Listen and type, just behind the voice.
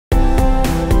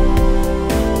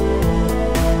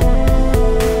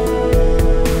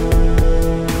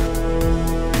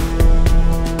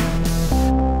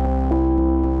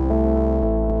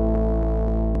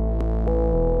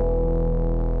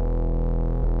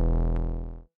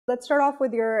let's start off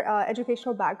with your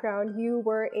educational background. You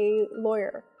were a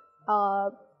lawyer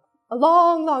a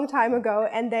long time ago,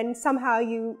 and then somehow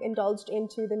you indulged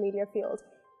into the media field.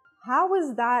 How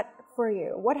was that for you?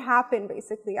 What happened,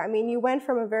 basically? I mean, you went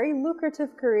from a very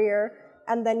lucrative career,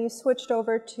 and then you switched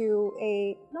over to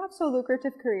a not so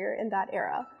lucrative career in that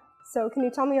era. So can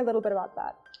you tell me a little bit about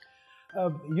that?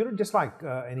 Just like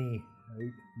any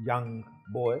young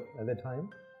boy at that time,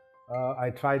 I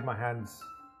tried my hands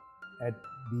at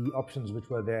the options which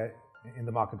were there in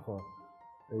the market for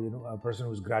a person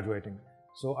who's graduating.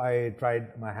 So I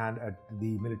tried my hand at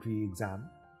the military exam,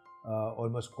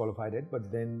 almost qualified it,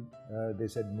 but then they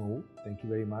said no, thank you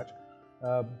very much.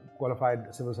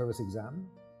 Qualified civil service exam,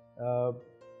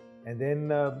 and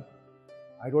then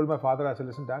I told my father, I said,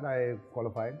 listen, Dad, I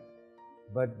qualified,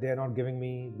 but they're not giving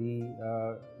me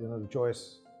the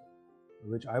choice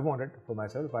which I wanted for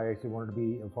myself. I actually wanted to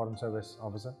be a foreign service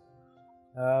officer.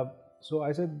 So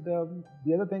I said,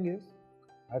 the other thing is,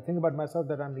 I think about myself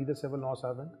that I'm neither civil nor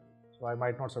servant, so I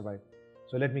might not survive.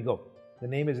 So let me go. The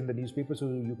name is in the newspaper, so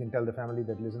you can tell the family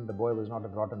that, listen, the boy was not a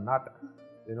rotten nut,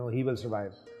 he will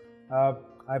survive.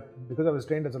 Because I was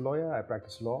trained as a lawyer, I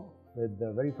practiced law with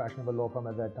a very fashionable law firm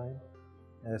at that time.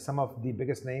 Some of the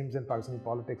biggest names in Pakistani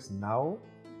politics now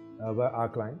were our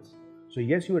clients. So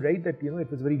yes, you were right that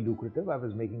it was very lucrative. I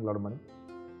was making a lot of money.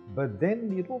 But then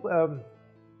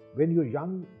when you're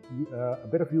young, a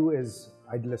bit of you is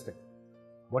idealistic.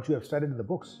 What you have studied in the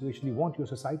books, you actually want your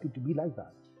society to be like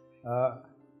that.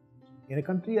 In a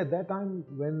country at that time,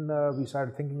 when we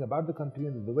started thinking about the country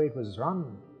and the way it was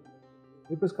run,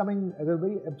 it was coming as a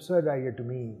very absurd idea to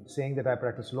me, saying that I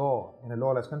practice law in a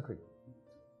lawless country.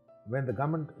 When the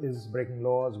government is breaking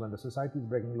laws, when the society is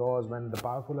breaking laws, when the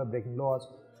powerful are breaking laws.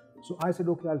 So I said,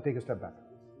 okay, I'll take a step back.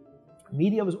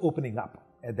 Media was opening up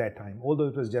at that time, although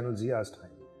it was General Zia's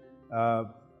time.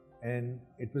 And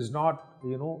it was not,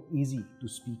 easy to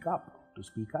speak up, to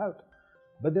speak out.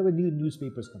 But there were new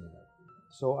newspapers coming out.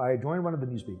 So I joined one of the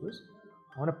newspapers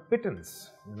on a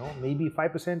pittance, maybe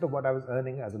 5% of what I was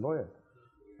earning as a lawyer.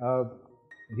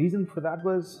 Reason for that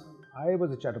was, I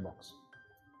was a chatterbox.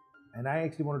 And I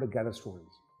actually wanted to gather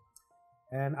stories.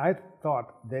 And I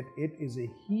thought that it is a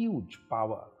huge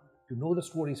power to know the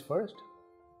stories first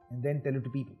and then tell it to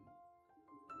people,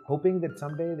 hoping that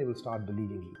someday they will start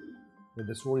believing you, that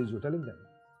the stories you're telling them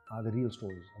are the real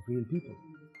stories of real people.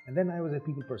 And then I was a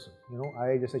people person.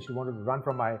 I just actually wanted to run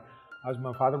from my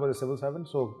father was a civil servant,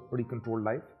 so pretty controlled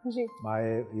life.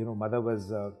 My mother was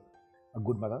a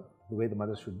good mother, the way the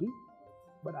mother should be.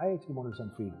 But I actually wanted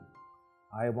some freedom.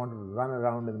 I wanted to run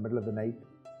around in the middle of the night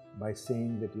by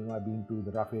saying that I've been to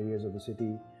the rough areas of the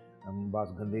city,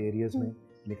 बहुत गंदे areas में.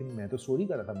 लेकिन मैं तो story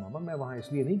कर रहा था, मामा मैं वहाँ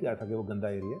इसलिए नहीं गया था कि वो गंदा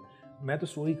area, मैं तो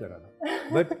story कर रहा था.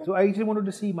 But so I actually wanted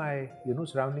to see my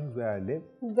surroundings where I live.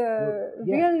 The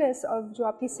realness of जो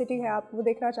आपकी city है, आप वो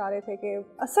देखना चाह रहे थे कि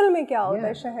असल में क्या होता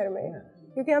है शहर में.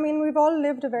 Because I mean we've all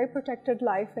lived a very protected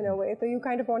life in a way, so you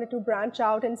kind of wanted to branch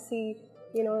out and see.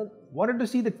 Wanted to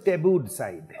see the tabooed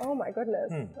side. Oh my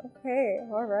goodness. Okay,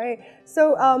 all right.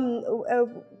 So,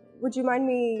 would you mind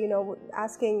me,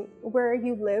 asking where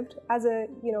you lived as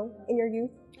in your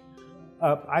youth?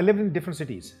 I lived in different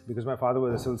cities because my father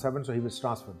was a civil servant, so he was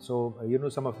transferred. So,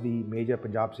 some of the major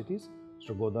Punjab cities,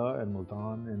 Sargodha and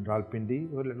Multan and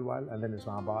Rawalpindi for a little while, and then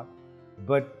Islamabad.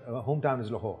 But hometown is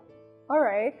Lahore. All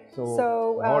right. So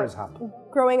Lahore is hard.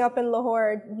 Growing up in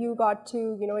Lahore, you got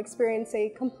to experience a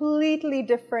completely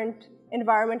different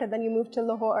environment, and then you moved to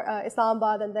Lahore,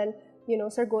 Islamabad, and then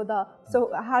Sargodha.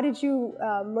 So how did you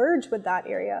merge with that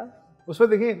area? So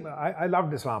again, I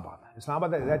loved Islamabad.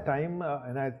 Islamabad at that time,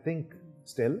 and I think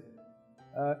still,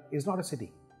 is not a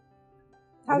city.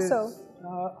 How so?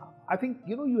 I think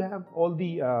you have all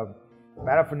the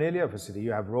paraphernalia of a city.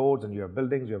 You have roads and you have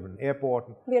buildings, you have an airport.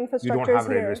 The infrastructure. You don't have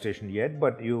a railway station yet,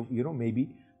 but you maybe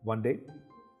one day,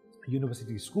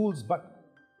 university, schools, but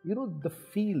the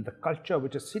feel, the culture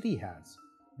which a city has.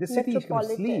 The city kind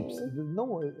of sleeps. No,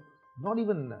 not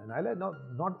even an island,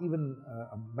 not even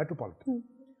a metropolitan.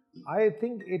 I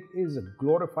think it is a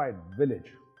glorified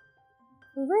village.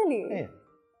 Really? Yeah.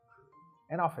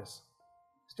 An office.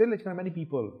 Still, many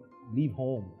people leave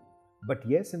home. But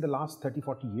yes, in the last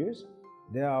 30-40 years,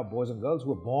 there are boys and girls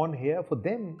who are born here. For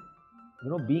them,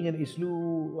 being an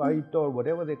Isluite or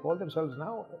whatever they call themselves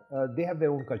now, they have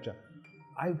their own culture.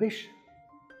 I wish,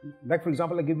 like for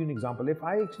example, I'll give you an example. If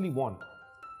I actually want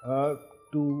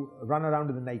to run around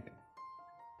in the night,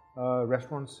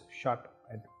 restaurants shut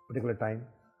at a particular time,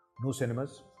 no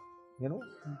cinemas,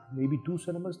 maybe 2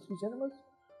 cinemas, 3 cinemas.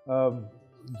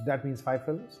 That means 5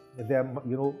 films. If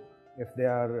they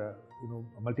are,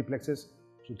 multiplexes,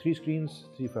 so 3 screens,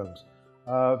 3 films.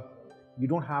 You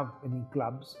don't have any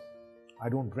clubs. I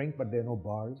don't drink, but there are no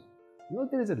bars. You know,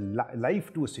 there is a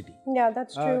life to a city. Yeah,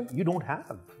 that's true. You don't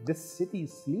have. This city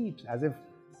sleeps as if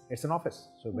it's an office.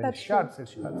 So when That's it shuts, it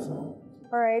shuts.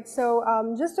 All right, so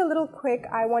just a little quick,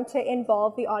 I want to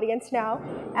involve the audience now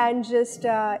and just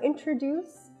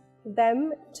introduce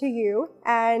them to you.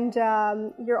 And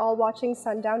you're all watching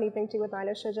Sundown Evening Tea with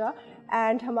Naina Shaja.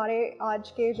 And हमारे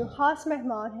आज के जो खास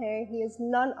मेहमान हैं, he is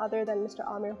none other than Mr.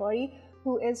 Aamir Ghauri,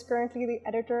 who is currently the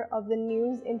editor of the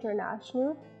News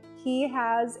International. He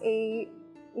has a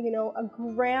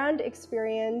grand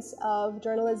experience of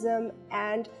journalism,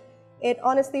 and it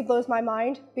honestly blows my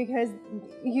mind because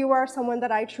you are someone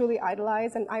that I truly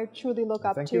idolize and I truly look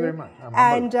up to. Thank you very much.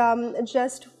 And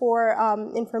just for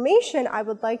information, I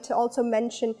would like to also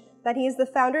mention that he is the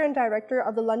founder and director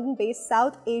of the London-based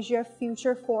South Asia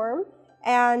Future Forum.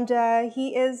 And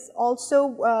he is also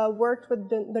worked with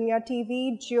Dunya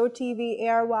TV, Geo TV,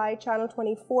 ARY, Channel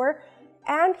 24.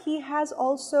 And he has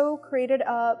also created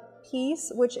a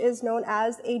piece which is known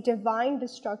as A Divine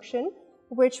Destruction,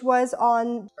 which was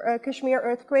on Kashmir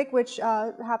earthquake, which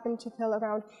happened to kill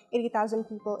around 80,000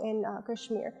 people in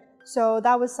Kashmir. So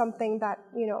that was something that,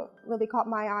 really caught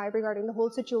my eye regarding the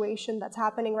whole situation that's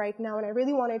happening right now. And I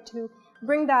really wanted to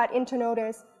bring that into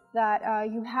notice that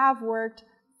you have worked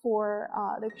for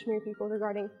the Kashmir people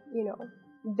regarding,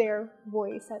 their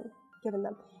voice and given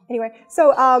them. Anyway,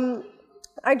 so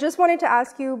I just wanted to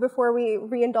ask you before we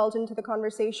re-indulge into the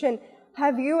conversation,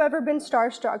 have you ever been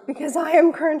starstruck? Because I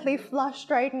am currently flushed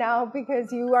right now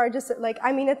because you are just like,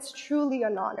 it's truly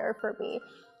an honor for me.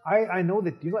 I know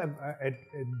that,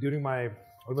 during my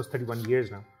almost 31 years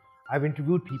now, I've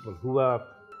interviewed people who are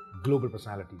global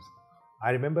personalities.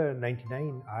 I remember in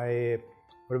 '99,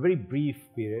 for a very brief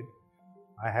period,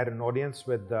 I had an audience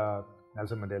with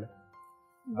Nelson Mandela.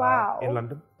 Wow. In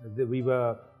London. We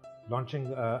were launching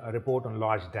a report on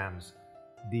large dams.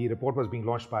 The report was being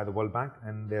launched by the World Bank,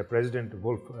 and their president,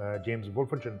 James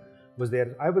Wolfensohn, was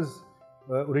there. I was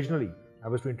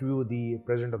to interview the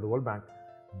president of the World Bank,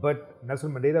 but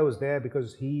Nelson Mandela was there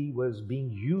because he was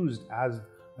being used as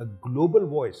a global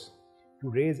voice to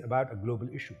raise about a global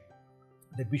issue,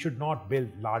 that we should not build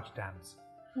large dams.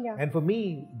 Yeah. And for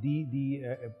me,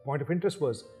 the point of interest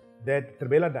was that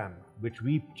Tribela Dam, which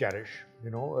we cherish,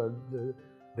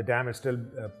 the dam is still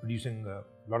producing a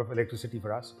lot of electricity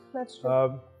for us. That's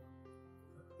true.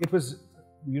 It was,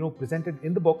 presented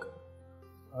in the book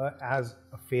as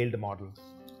a failed model.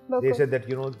 Okay. They said that,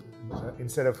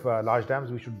 instead of large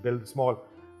dams, we should build small.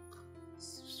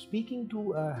 Speaking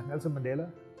to Nelson Mandela,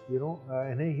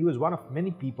 and he was one of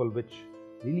many people which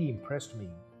really impressed me,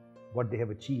 what they have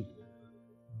achieved.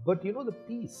 But, the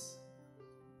peace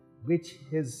which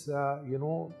his,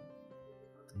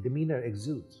 demeanor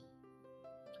exudes,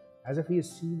 as if he has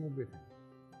seen everything,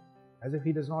 as if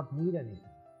he does not need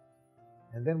anything.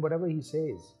 And then whatever he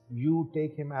says, you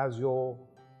take him as your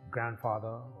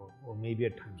grandfather, or maybe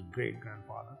at times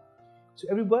great-grandfather. So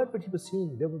every word which he was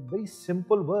saying, they were very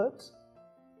simple words,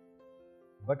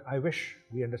 but I wish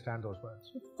we understand those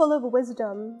words. Full of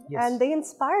wisdom, yes. And they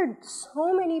inspired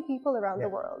so many people around the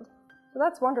world. So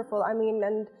that's wonderful.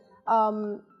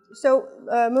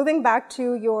 Moving back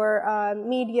to your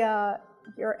media,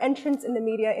 your entrance in the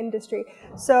media industry.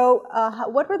 So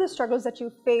what were the struggles that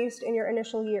you faced in your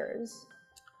initial years?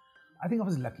 I think I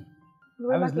was lucky.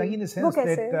 I was lucky in the sense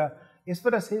that इस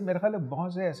तरह से मेरे ख्याल में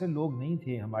बहुत से ऐसे लोग नहीं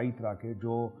थे हमारी तरह के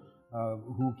जो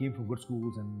who came from good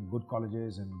schools and good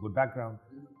colleges and good background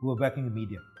who were working in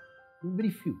media. Very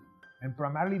few, and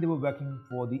primarily they were working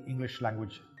for the English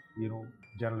language,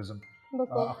 journalism.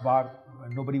 अखबार,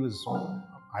 nobody was,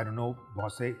 I don't know,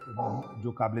 बहुत से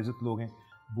जो काबिल-इज़्ज़त लोग हैं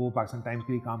वो Pakistan times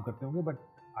के लिए काम करते होंगे, but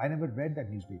I never read that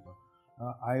newspaper.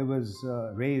 I was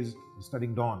raised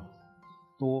studying Dawn,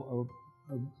 so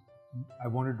I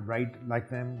wanted to write like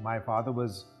them. My father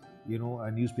was,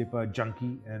 a newspaper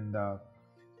junkie, and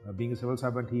being a civil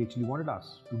servant, he actually wanted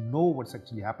us to know what's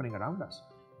actually happening around us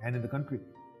and in the country.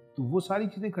 तो वो सारी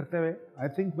चीज़ें करते हुए, I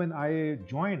think when I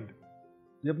joined,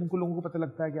 जब उनको लोगों को पता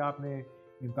लगता है कि आपने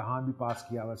इम्तहान भी पास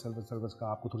किया हुआ सिविल सर्विस का,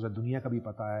 आपको थोड़ा सा दुनिया का भी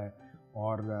पता है,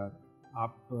 और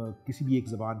आप किसी भी एक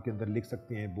ज़बान के अंदर लिख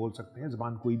सकते हैं, बोल सकते हैं,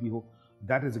 ज़बान कोई भी हो.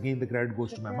 That is again the credit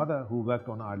goes to my mother who worked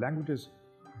on our languages.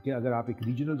 कि अगर आप एक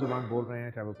रीजनल ज़बान बोल रहे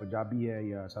हैं, चाहे वो पंजाबी है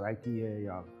या सराइकी है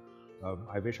या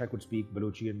I wish I could speak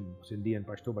Balochi and Sindhi and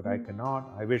Pashto, but I cannot.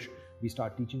 I wish we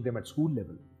start teaching them at school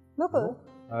level.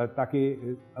 ताकि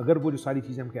अगर वो जो सारी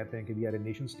चीज़ें हम कहते हैं कि we are a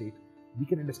nation state, we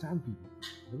can understand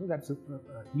people. That's a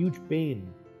huge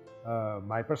pain,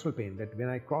 my personal pain, that when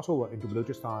I cross over into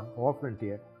Balochistan or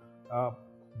frontier,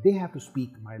 they have to speak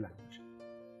my language.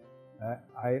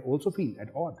 I also feel at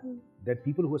odd that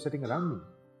people who are sitting around me,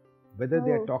 whether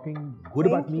they are talking good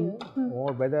about me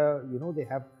or whether they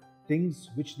have things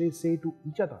which they say to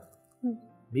each other,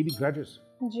 maybe grudges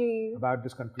about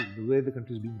this country, the way the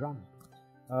country is being run.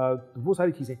 वो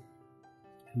सारी चीजें.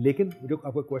 लेकिन जो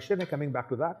आपका question है, coming back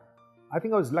to that, I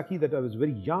think I was lucky that I was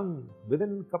very young.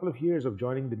 Within a couple of years of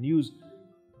joining the news,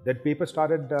 that paper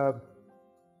started.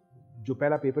 जो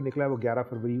पहला paper निकला है वो 11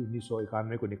 फरवरी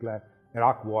 1991 को निकला है.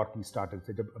 इराक वॉर की स्टार्टिंग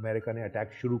से, जब अमेरिका ने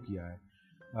अटैक शुरू किया है.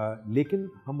 लेकिन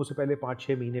हम उससे पहले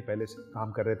 5-6 महीने पहले से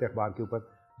काम कर रहे थे अखबार के ऊपर,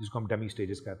 जिसको हम डमी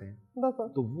स्टेजेस कहते हैं.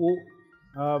 तो वो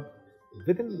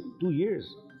within 2 years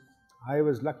I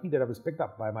was lucky that I was picked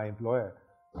up by my employer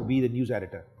to be the news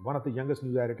editor, one of the youngest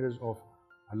news editors of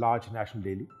a large national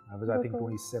daily. I was I think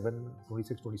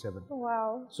 26-27. Wow.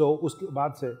 So उसके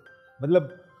बाद से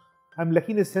मतलब I'm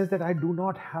lucky in the sense that I do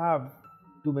not have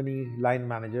too many line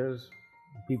managers,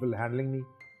 people handling me.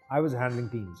 I was handling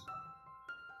teams.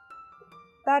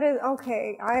 That is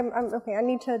okay. I'm okay. I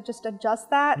need to just adjust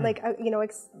that, like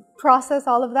process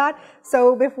all of that. So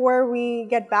before we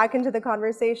get back into the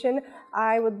conversation,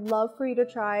 I would love for you to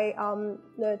try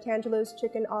the Tangelo's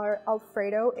chicken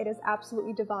Alfredo. It is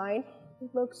absolutely divine.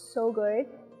 It looks so good,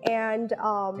 and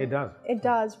it does. It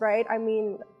does, right? I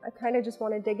mean, I kind of just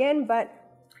want to dig in, but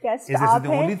guest. Is this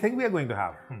the only thing we are going to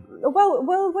have? Well,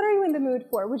 what are you in the mood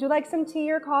for? Would you like some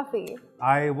tea or coffee?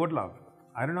 I would love.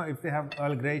 I don't know if they have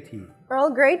Earl Grey tea. Earl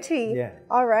Grey tea? Yeah.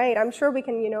 All right. I'm sure we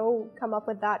can, come up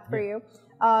with that for you.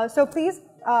 So please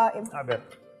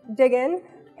dig in.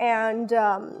 And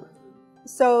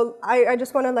so I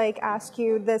just want to ask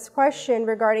you this question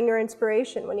regarding your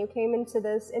inspiration. When you came into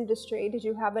this industry, did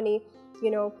you have any,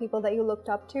 people that you looked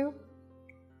up to?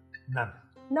 None.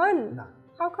 None? None.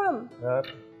 How come?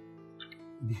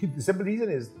 The simple reason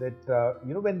is that,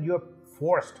 when you're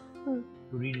forced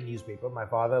to read a newspaper, my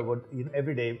father would,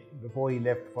 every day before he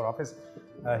left for office,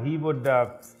 he would,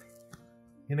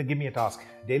 give me a task,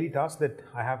 daily task that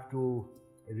I have to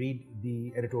read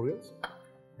the editorials.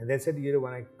 And they said,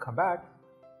 when I come back,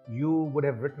 you would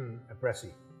have written a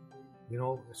précis,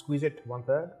 squeeze it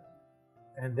 1/3,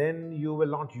 and then you will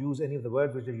not use any of the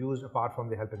words which are used apart from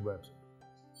the helping verbs.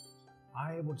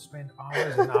 I would spend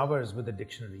hours and hours with the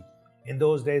dictionary. In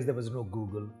those days, there was no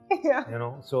Google,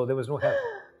 so there was no help.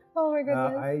 Oh my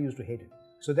goodness. I used to hate it.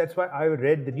 So that's why I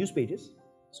read the news pages.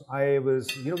 So I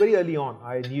was, very early on,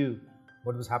 I knew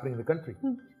what was happening in the country.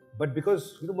 But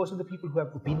because, most of the people who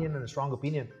have opinion and a strong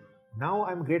opinion, now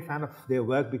I'm a great fan of their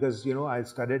work because, I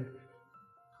studied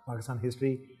Pakistan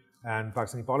history and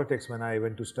Pakistani politics when I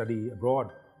went to study abroad.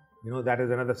 That is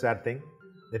another sad thing,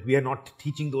 that we are not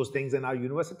teaching those things in our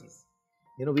universities.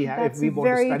 We have, if we want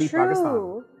to study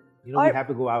Pakistan, we have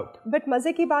to go out. But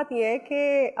मजे की बात ये है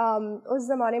कि उस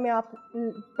ज़माने में आप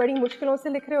बड़ी मुश्किलों से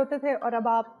लिख रहे होते थे और अब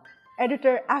आप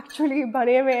editor actually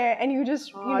बने हुए हैं and you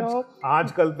just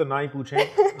आजकल तो ना ही पूछें,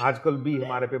 आजकल भी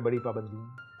हमारे पे बड़ी पाबंदी है.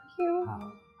 क्यों?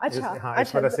 अच्छा.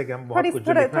 इस वजह से कि हम बहुत कुछ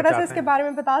लिखना चाहते हैं. थोड़ा सा इसके बारे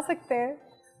में बता सकते हैं?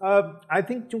 I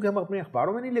think चूँकि हम अपने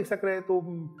अखबारों में नहीं लिख सक रहे तो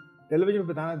टेलीविजन में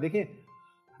बताना. देखें,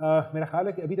 मेरा ख्याल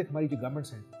है कि अभी तक हमारी जो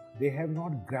गवर्नमेंट्स हैं, they have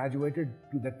not graduated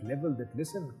to that level that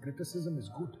listen, criticism is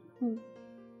good.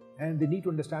 And they need to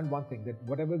understand one thing, that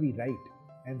whatever we write,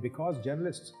 and because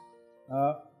journalists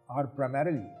are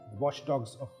primarily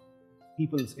watchdogs of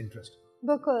people's interest,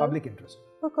 public interest,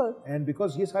 and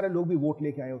because ये सारे लोग भी vote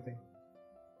लेके आए होते हैं,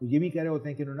 तो ये भी कह रहे होते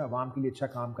हैं कि उन्होंने अवाम के लिए अच्छा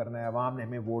काम करना है, अवाम ने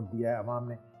हमें वोट दिया है, अवाम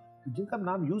ने, तो जिनका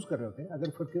नाम यूज़ कर रहे होते हैं, अगर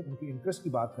फिर उनके इंटरेस्ट की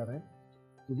बात कर रहे हैं,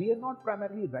 तो we are not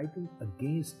primarily writing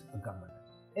against a government,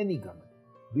 any government.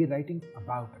 We are writing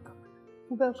about a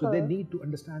government. So they need to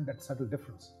understand that subtle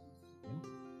difference.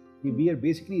 We are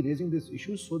basically raising these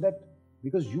issues so that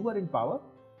because you are in power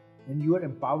and you are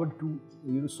empowered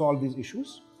to solve these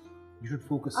issues, you should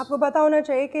focus. आपको पता होना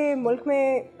चाहिए कि मुल्क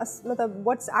में मतलब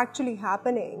what's actually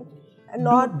happening and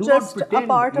not just a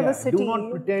part of a city. Do not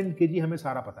pretend कि जी हमें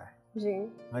सारा पता है. जी.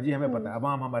 हाँ जी हमें पता है.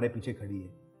 अवाम हमारे पीछे खड़ी है.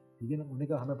 ठीक है ना? उन्हें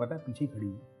कहा हमें पता है पीछे खड़ी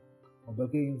है. और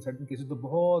बल्कि इन सर्टेन केसेस तो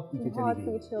बहुत पीछे चली गई. बहुत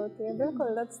पीछे होती है.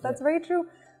 बिल्कुल. That's very true.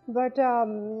 But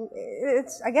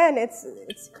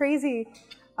it's crazy.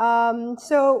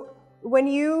 So when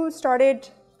you started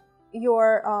your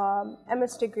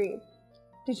MS degree,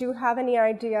 did you have any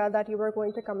idea that you were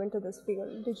going to come into this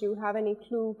field? Did you have any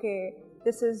clue that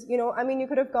this is, I mean, you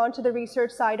could have gone to the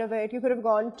research side of it. You could have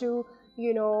gone to,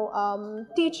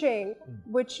 teaching,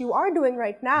 which you are doing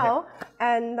right now,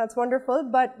 and that's wonderful.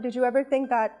 But did you ever think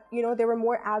that, there were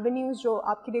more avenues जो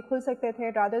आपके लिए खुल सकते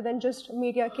थे rather than just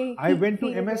media के? I went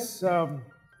to MS,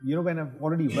 when I've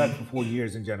already worked for 4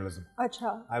 years in journalism.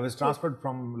 अच्छा. I was transferred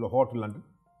from Lahore to London.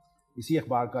 इसी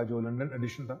अखबार का जो लंदन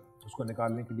एडिशन था, उसको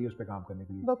निकालने के लिए, उस पर काम करने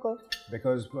के लिए. बिल्कुल.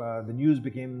 Because the news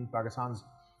became Pakistan's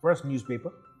first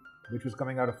newspaper, which was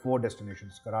coming out of 4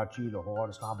 destinations: Karachi, Lahore,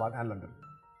 Islamabad, and London.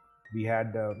 We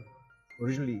had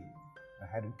originally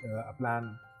had a plan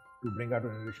to bring out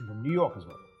an edition from New York as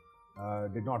well.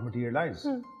 Did not materialize.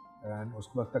 And उस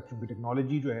वक्त तक चूँकि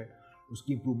technology जो है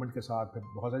उसकी improvement के साथ फिर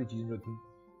बहुत सारी चीज़ें जो थी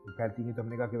फैलती गई, तो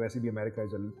हमने कहा कि वैसे भी America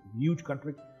is a huge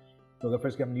country, तो अगर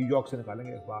फिर हम न्यूयॉर्क से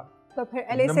निकालेंगे अखबार तो फिर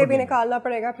LA से भी निकालना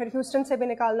पड़ेगा, फिर ह्यूस्टन से भी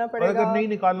निकालना पड़ेगा, और अगर नहीं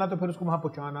निकालना तो फिर उसको वहाँ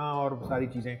पहुँचाना और सारी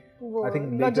चीज़ें, आई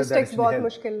थिंक लॉजिस्टिक्स बहुत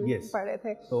मुश्किल पड़े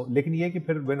थे. तो लेकिन ये कि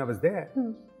फिर when I was there,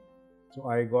 so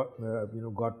I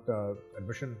got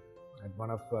admission at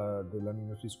one of the London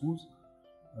University schools.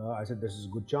 I said this is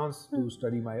a good chance to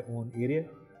study my own area,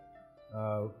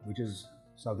 which is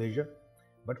South Asia,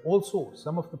 but also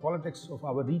some of the politics of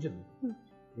our region,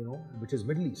 which is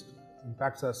Middle East,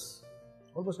 impacts us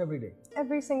almost every day.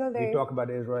 Every single day. We talk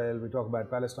about Israel, we talk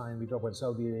about Palestine, we talk about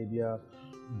Saudi Arabia,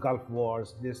 Gulf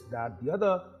wars, this, that, the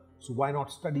other. So why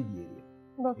not study the area?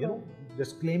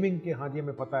 Just claiming कि हाँ जी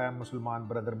हमें पता है मुसलमान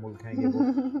brother मुल्क हैं ये वो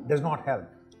does not help.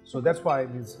 So that's why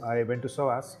I went to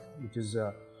SOAS, which is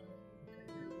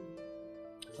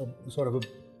sort of a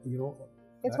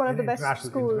it's one of the best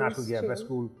schools. International, best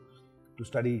school to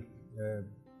study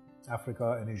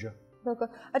Africa and Asia.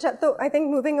 अच्छा, तो I think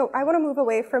I want to move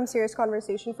away from serious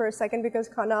conversation for a second because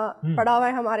खाना पड़ा हुआ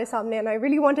है हमारे सामने and I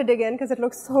really want to dig in because it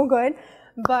looks so good.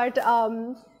 But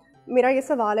मेरा ये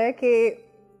सवाल है कि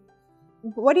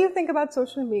what do you think about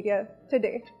social media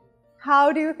today?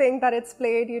 How do you think that it's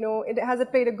played, has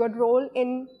it played a good role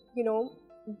in,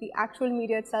 the actual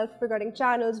media itself regarding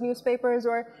channels, newspapers,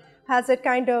 or has it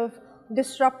kind of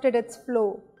disrupted its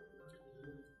flow?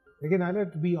 Again, I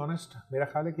have to be honest, मेरा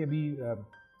ख्याल है कि अभी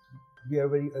we are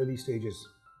very early stages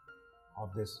of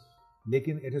this.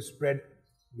 Lekin it has spread,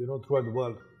 throughout the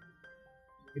world.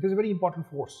 It is a very important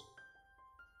force.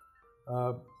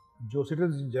 जो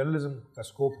citizen journalism का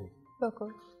scope है,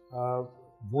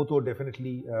 वो तो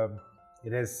definitely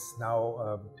it has now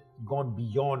gone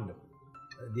beyond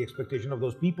the expectation of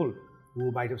those people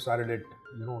who might have started it,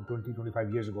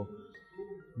 20-25 years ago.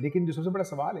 लेकिन जो सबसे बड़ा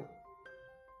सवाल है,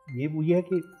 ये है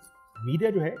कि मीडिया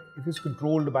जो है, it is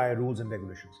controlled by rules and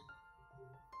regulations.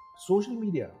 Social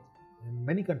media in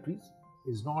many countries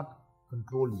is not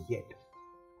controlled yet.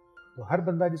 तो हर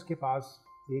बंदा जिसके पास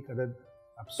एक अदद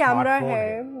कैमरा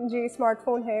है, जी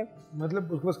स्मार्टफोन है,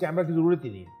 मतलब उसके पास कैमरा की जरूरत ही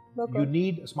नहीं है. You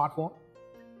need a smartphone,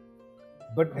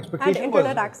 but expectation and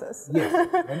internet access. Yes,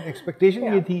 and expectation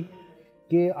ये थी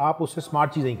कि आप उससे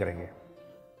स्मार्ट चीज़ें ही करेंगे,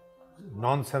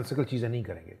 नॉनसेंसिकल चीज़ें नहीं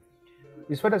करेंगे.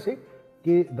 इस वजह से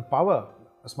कि the power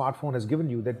a smartphone has given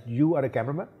you that you are a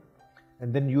cameraman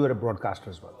and then you are a broadcaster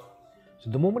as well. So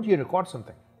the moment you record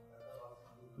something,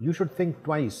 you should think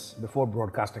twice before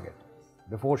broadcasting it,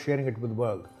 before sharing it with the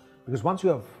world. Because once you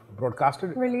have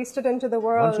broadcasted it, released it into the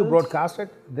world, once you broadcast it,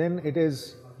 then it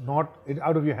is not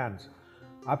out of your hands.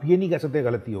 आप ये नहीं कह सकते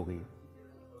गलती हो गई.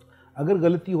 अगर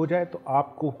गलती हो जाए तो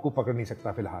आपको पकड़ नहीं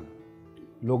सकता फिलहाल.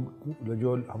 लोग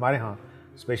जो हमारे यहाँ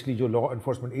स्पेशली जो लॉ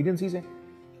एनफोर्समेंट एजेंसीज हैं,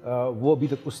 वो अभी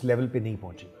तक उस लेवल पे नहीं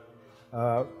पहुँची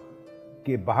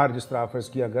कि बाहर जिस तरह फर्ज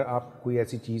किया अगर आप कोई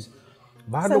ऐसी चीज़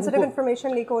बाहर सेंसिटिव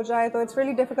इंफॉर्मेशन लीक हो जाए तो इट्स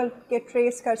रियली डिफिकल्ट कि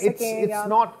ट्रेस कर सकें. इट्स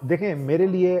नॉट, देखें मेरे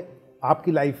लिए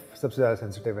आपकी लाइफ सबसे ज़्यादा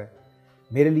सेंसिटिव है,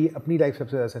 मेरे लिए अपनी लाइफ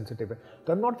सबसे ज़्यादा सेंसिटिव है.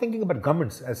 तो I am not thinking about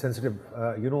governments as sensitive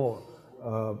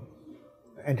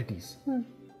entities.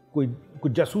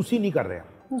 कोई जासूसी नहीं कर रहे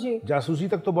हैं, जासूसी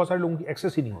तक तो बहुत सारे लोगों की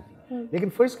एक्सेस ही नहीं होती. लेकिन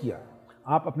फर्ज किया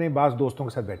आप अपने बास दोस्तों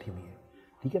के साथ बैठी हुई हैं,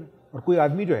 ठीक है ना, और कोई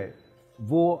आदमी जो है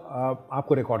वो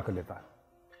आपको रिकॉर्ड कर लेता है,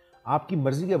 आपकी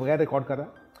मर्जी के बगैर रिकॉर्ड कर रहा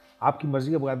है, आपकी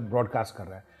मर्जी के बगैर ब्रॉडकास्ट कर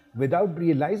रहा है, विदाउट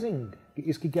रियलाइजिंग कि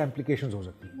इसकी क्या इम्प्लीकेशंस हो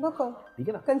सकती हैं. ठीक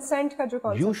है ना, कंसेंट का जो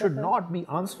concept, you should not be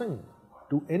answering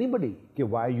to anybody कि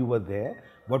why you were there,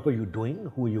 what were you doing,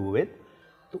 who you with.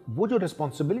 तो वो जो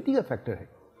रिस्पॉन्सिबिलिटी का फैक्टर है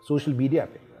सोशल मीडिया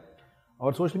पे,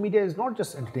 और social media is not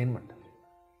just entertainment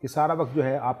कि सारा वक्त जो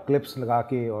है आप क्लिप्स लगा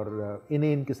के और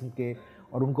इन किस्म के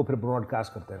और उनको फिर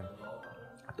ब्रॉडकास्ट करते रहें.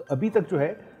 तो अभी तक जो है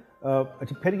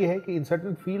अच्छा फिर ये है कि in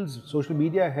certain fields social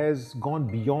media has gone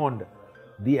beyond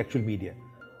the actual media.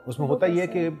 उसमें होता ही है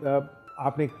कि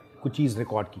आपने कुछ चीज़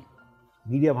रिकॉर्ड की,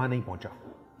 मीडिया वहाँ नहीं पहुँचा,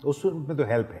 तो उसमें तो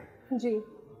हेल्प है जी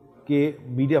कि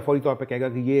मीडिया फौरी तौर पे कहेगा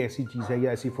कि ये ऐसी चीज़ है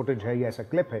या ऐसी फुटेज है या ऐसा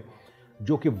क्लिप है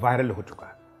जो कि वायरल हो चुका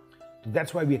है. तो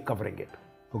that's why we are covering it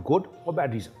for good और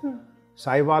bad reason.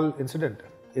 Sahiwal incident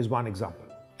is one example.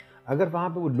 अगर वहाँ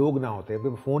पे वो लोग ना होते,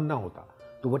 वो फ़ोन ना होता,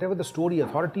 तो whatever the story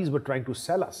authorities were trying to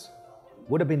sell us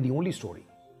would have been the only story.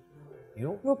 you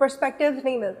know, वो पर्सपेक्टिव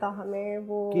नहीं मिलता हमें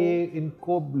वो कि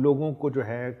इनको लोगों को जो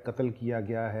है कत्ल किया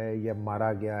गया है या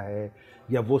मारा गया है,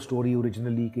 या वो स्टोरी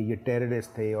ओरिजिनली कि ये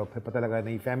टेररिस्ट थे और फिर पता लगा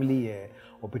नहीं फैमिली है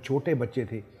और फिर छोटे बच्चे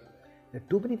थे.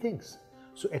 To many things.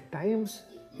 So eight times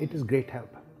it is great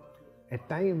help, eight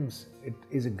times it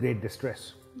is a great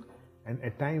distress, and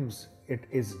at times it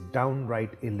is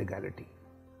downright illegality.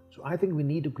 So I think we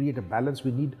need to create a balance.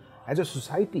 We need, as a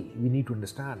society, we need to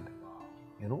understand,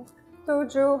 you know. तो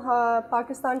जो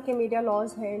पाकिस्तान के media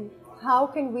laws हैं, how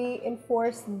can we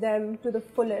enforce them to the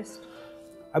fullest?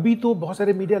 अभी तो बहुत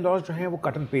सारे media laws जो हैं वो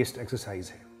कट एंड पेस्ट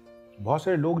एक्सरसाइज है. बहुत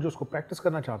सारे लोग जो उसको प्रैक्टिस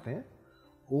करना चाहते हैं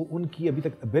वो उनकी अभी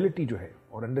तक एबिलिटी जो है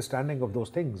और understanding of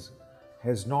those things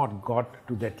has not got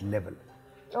to that level.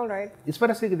 Alright. इस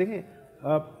वजह से कि देखें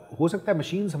हो सकता है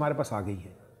मशीन्स हमारे पास आ गई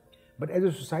हैं, but as a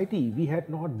society we had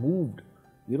not moved,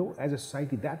 you know, as a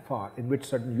society that far in which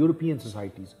certain European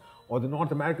societies और the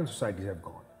north American societies have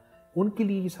gone. उनके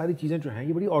लिए ये सारी चीज़ें जो हैं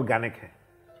ये बड़ी ऑर्गेनिक हैं.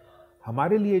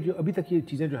 हमारे लिए जो अभी तक ये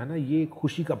चीज़ें जो है ना ये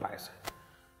खुशी का बायस है.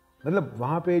 मतलब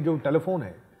वहाँ पे जो टेलीफोन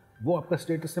है वो आपका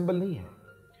स्टेटस सिंबल नहीं है.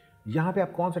 यहाँ पे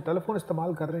आप कौन सा टेलीफोन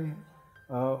इस्तेमाल कर रहे हैं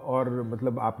और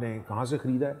मतलब आपने कहाँ से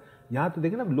ख़रीदा है. यहाँ तो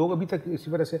देखें ना लोग अभी तक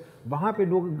इसी वजह से वहाँ पे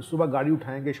लोग सुबह गाड़ी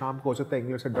उठाएंगे, शाम को हो सकता है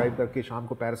इंग्लैंड से ड्राइव करके शाम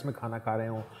को पेरिस में खाना खा रहे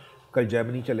हों, कल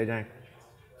जर्मनी चले जाएं.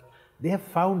 They have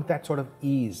found that sort of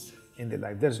ease in their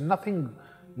life. There is nothing,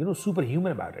 you know, super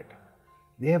human about it.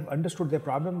 They have understood their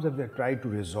problems and they have tried to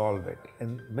resolve it,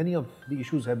 and many of the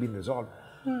issues have been resolved.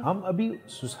 हम अभी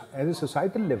as a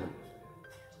societal level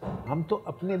हम तो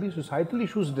अपने अभी societal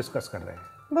issues discuss कर रहे हैं.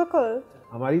 बिल्कुल.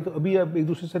 हमारी तो अभी अब एक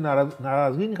दूसरे से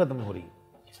नाराज़गी नहीं ख़त्म हो रही.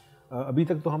 अभी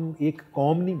तक तो हम एक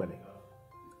कौम नहीं बने.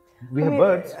 We have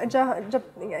birds. जब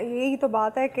यही तो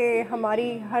बात है कि हमारी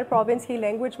हर प्रोविंस की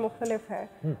लैंग्वेज मुख्तलिफ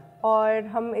है और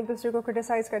हम एक दूसरे को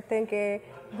क्रिटिसाइज़ करते हैं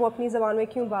कि वो अपनी ज़बान में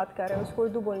क्यों बात कर रहे हैं, उसको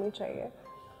उर्दू बोलनी चाहिए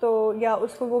तो, या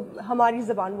उसको वो हमारी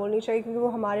ज़बान बोलनी चाहिए क्योंकि वो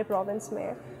हमारे प्रोविंस में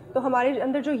है. तो हमारे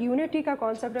अंदर जो यूनिटी का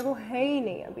कॉन्सेप्ट है वो है ही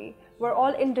नहीं अभी. We are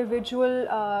all individual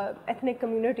ethnic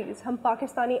communities. हम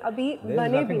पाकिस्तानी अभी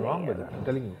बने भी नहीं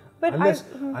हैं. But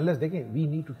unless देखें, we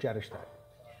need to cherish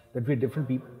that we're different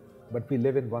people, but we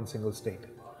live in one single state.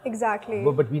 Exactly.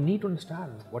 But we need to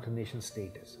understand what a nation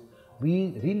state is. We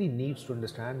really need to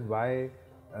understand why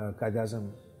Qaid-e-Azam,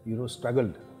 you know,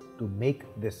 struggled to make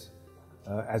this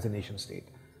as a nation state.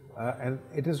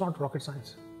 And it is not rocket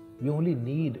science. You only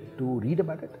need to read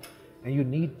about it, and you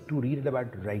need to read it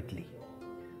about rightly.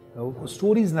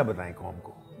 Stories ना बताएं कौम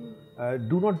को.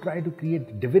 Do not try to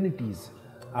create divinities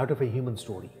out of a human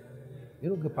story.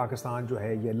 You know कि पाकिस्तान जो है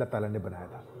ये अल्लाह ताला ने बनाया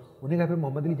था. उन्हें कहा फिर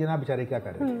मोहम्मद अली जिन्ना बेचारे क्या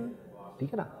कर रहे थे. ठीक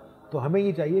है ना. तो हमें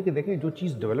ये चाहिए कि देखें जो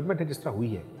चीज़ डेवलपमेंट है जिस तरह हुई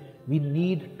है, we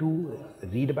need to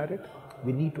read about it,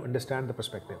 we need to understand the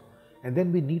perspective, and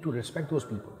then we need to respect those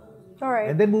people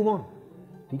and then move on.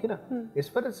 ठीक है ना.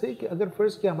 इस वजह से कि अगर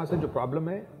फर्ज कि हमारे साथ जो प्रॉब्लम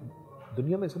है,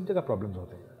 दुनिया में सब जगह प्रॉब्लम्स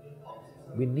होते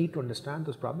हैं. We need to understand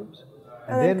those problems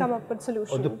and then come up with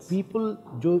solutions. और द पीपल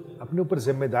जो अपने ऊपर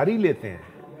जिम्मेदारी लेते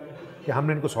हैं कि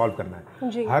हमने इनको सॉल्व करना है.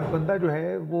 हर बंदा जो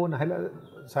है वो नहला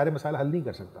सारे मसाले हल नहीं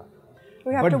कर सकता,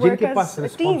 बट जिनके पास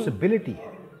रिस्पॉन्सिबिलिटी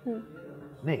है.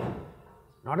 नहीं,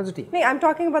 नॉट एज अ टीम. नहीं, I am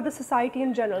talking about the society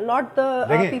in general, not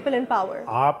the people in power.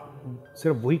 आप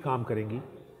सिर्फ वही काम करेंगी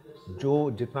जो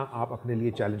जितना आप अपने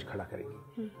लिए चैलेंज खड़ा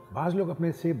करेंगी. बाज़ लोग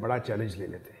अपने से बड़ा चैलेंज ले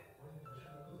लेते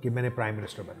हैं कि मैंने प्राइम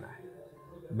मिनिस्टर बनना है,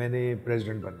 मैंने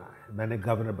प्रेसिडेंट बनना है, मैंने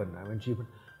गवर्नर बनना है, मैंने chief.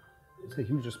 It's a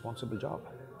huge responsible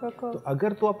job. तो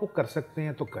अगर तो आप वो कर सकते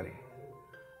हैं तो करें,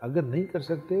 अगर नहीं कर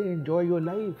सकते enjoy your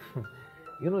life,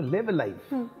 you know, live a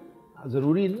life.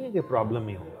 ज़रूरी नहीं है कि प्रॉब्लम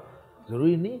ही हो,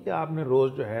 ज़रूरी नहीं कि आपने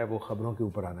रोज़ जो है वो ख़बरों के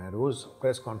ऊपर आना है, रोज़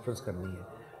प्रेस कॉन्फ्रेंस करनी है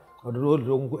और रोज़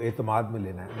लोगों को एतमाद में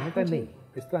लेना है. मैंने कहा नहीं,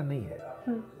 इस तरह नहीं है.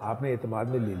 आपने एतमाद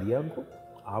में ले लिया उनको,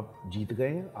 आप जीत गए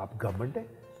हैं, आप गवर्नमेंट है,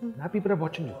 ना पीपल आर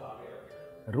वाचिंग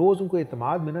यू. रोज़ उनको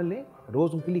एतमाद में ना लें,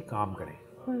 रोज़ उनके लिए काम करें.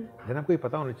 जन आपको ये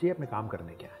पता होना चाहिए अपने काम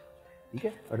करने क्या है. ठीक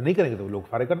है. और नहीं करेंगे तो लोग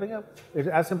फारिग कर देंगे आप. It's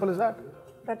as simple as that.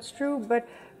 That's true. But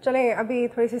चलें, अभी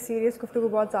थोड़ी सी सीरियस गुफ्तगू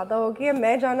बहुत ज़्यादा होगी है.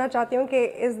 मैं जानना चाहती हूँ कि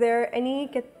is there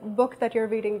any book that you are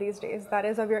reading these days that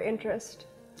is of your interest?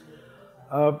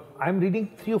 I am reading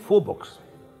 3 or 4 books.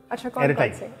 अच्छा, कौन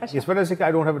से? अच्छा. इस वजह से कि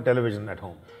I don't have a television at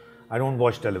home. I don't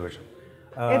watch television.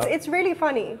 It's really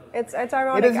funny. It's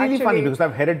ironic. It is really actually. funny because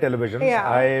I've headed television. Yeah.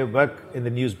 I work in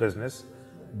the news business.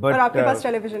 But आपके पास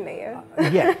television नहीं है.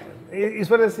 Yeah.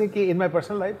 इस वजह से कि in my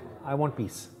personal life I want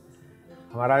peace.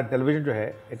 हमारा television जो है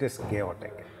it is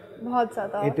chaotic. बहुत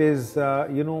ज़्यादा. It is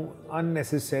you know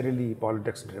unnecessarily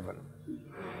politics driven.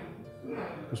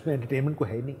 उसमें entertainment को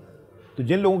है ही नहीं. तो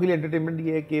जिन लोगों के लिए entertainment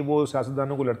ये है कि वो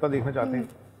सियासतदानों को लड़ता देखना चाहते हैं,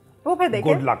 वो फिर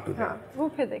देखें, गुड लक टू हाँ, वो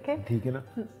फिर देखें, ठीक है ना।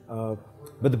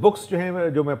 बट बुक्स जो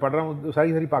हैं जो मैं पढ़ रहा हूँ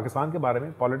सारी पाकिस्तान के बारे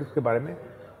में, पॉलिटिक्स के बारे में,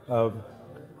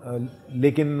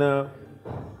 लेकिन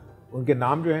उनके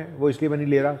नाम जो हैं वो इसलिए मैं नहीं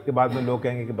ले रहा कि बाद में लोग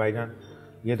कहेंगे कि भाईजान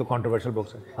ये तो कंट्रोवर्शियल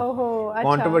बुक्स हैं।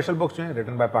 कंट्रोवर्शियल बुक्स जो हैं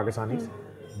written by Pakistanis,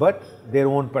 but their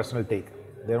own personal take,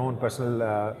 their own personal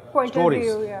stories,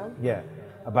 या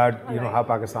about you know how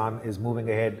Pakistan is moving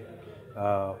ahead,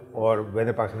 or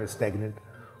whether Pakistan is stagnant,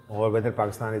 or whether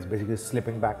Pakistan is basically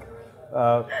slipping back.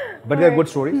 But they are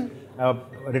good stories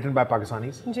written by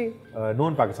Pakistanis,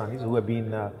 known Pakistanis who have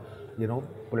been,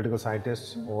 political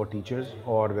scientists or teachers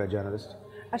or journalists.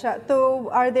 अच्छा, तो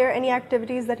are there any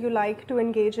activities that you like to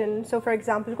engage in? So, for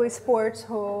example, कोई sports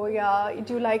हो, या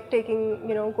do you like taking,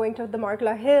 going to the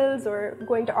Markla Hills or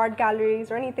going to art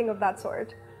galleries or anything of that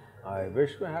sort? I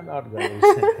wish we had art galleries,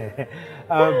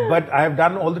 but I have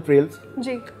done all the trails.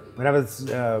 Ji. When I was,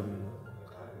 a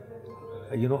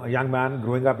young man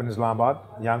growing up in Islamabad,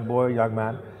 young boy, young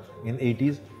man in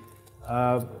 80s,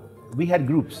 we had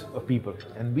groups of people,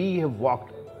 and we have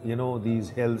walked, these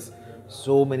hills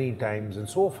so many times and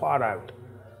so far out.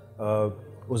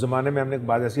 उस ज़माने में हमने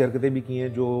बाद ऐसी हरकतें भी की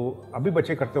हैं जो अभी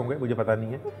बच्चे करते होंगे, मुझे पता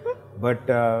नहीं है,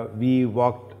 but we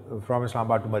walked from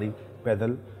Islamabad to Murree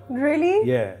पैदल. Really?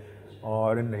 Yeah.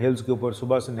 और इन हिल्स के ऊपर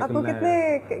सुबह से निकलना है.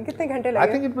 आपको कितने घंटे लगे? I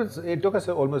think it took us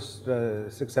almost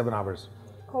 6-7 hours.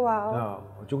 Oh, wow.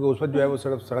 हाँ, चूँकि उस वक्त जो है वो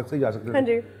सड़क से ही जा सकते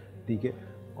थे, ठीक है,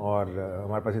 और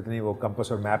हमारे पास इतनी वो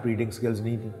कंपास और मैप रीडिंग स्किल्स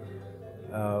नहीं थी,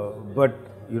 but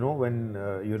when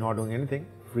you're not doing anything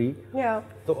free,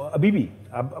 तो अभी भी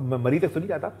अब मैं मरी तक तो नहीं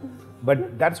जाता, but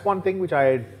that's one thing which I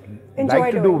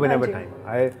like to do whenever time.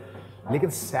 लेकिन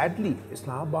sadly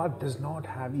Islamabad does not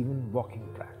have even walking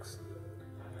tracks.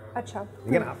 अच्छा.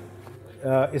 लेकिन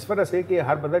इस वजह से कि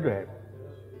हर बंदा जो है,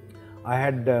 I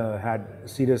had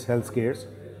serious health scares,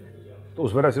 तो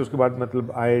उस वजह से उसके बाद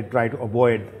मतलब I try to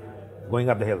avoid going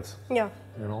up the hills.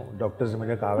 Doctors ने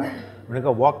मुझे कहा है, उन्होंने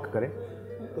कहा वॉक करें,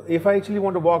 तो if I actually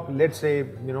want to walk, let's say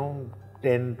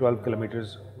 10-12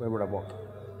 kilometers, where would I walk?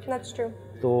 That's true.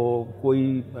 तो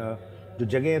कोई जो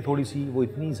जगह है थोड़ी सी वो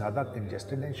इतनी ज़्यादा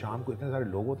कंजेस्टेड है, शाम को इतने सारे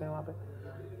लोग होते हैं वहाँ पे,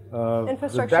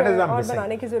 इंफ्रास्ट्रक्चर और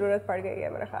बनाने की ज़रूरत पड़ गई है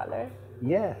मेरा ख्याल है.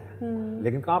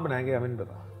 लेकिन कहाँ बनाएंगे हमें नहीं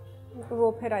पता.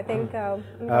 वो फिर I think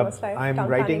I'm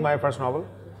writing my first novel.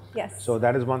 Yes. So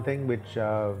that is one thing which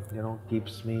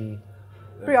keeps me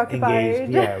preoccupied.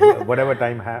 Engaged. Whatever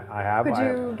time I have, Could you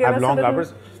I give have us long a little...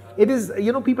 hours. It is,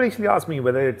 people actually ask me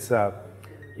whether it's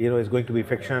it's going to be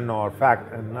fiction or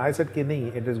fact, and I said कि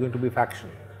नहीं, it is going to be faction.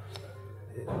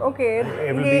 Okay,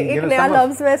 ये एक नया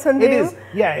लफ्ज़ मैं सुन रही हूँ. It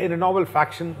is, in a novel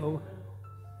faction,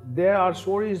 there are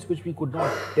stories which we could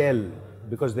not tell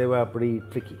because they were pretty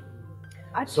tricky.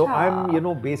 So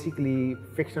I'm, basically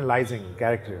fictionalizing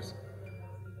characters.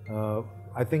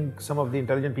 I think some of the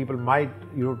intelligent people might,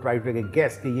 try to take a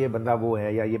guess कि ये बंदा वो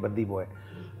है या ये बंदी वो है.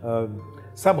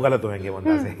 सब गलत होंगे वो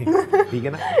अंदाज़े, ठीक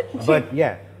है ना? But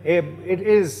it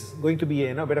is going to be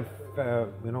a bit of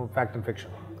fact and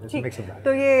fiction. It's a mix of that.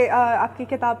 तो ये आपकी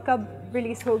किताब कब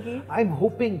रिलीज होगी? I'm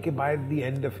hoping कि by the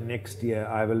end of next year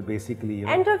I will basically.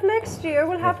 End of next year?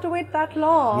 We'll have to wait that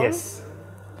long? Yes.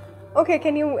 Okay,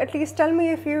 can you at least tell me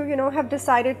if you have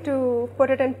decided to put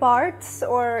it in parts,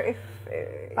 or if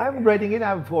I'm writing it.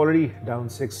 I've already done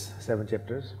 6-7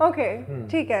 chapters. Okay,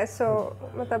 ठीक है. So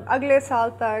मतलब अगले साल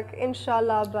तक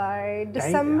इंशाल्लाह by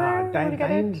December.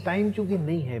 Time चूँकि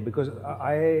नहीं है because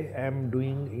I am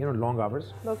doing long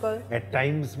hours. बिल्कुल. At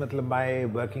times मतलब my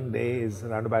working day is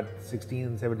around about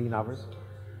 16-17 hours.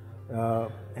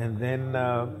 And then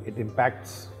it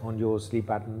impacts on your sleep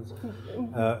patterns.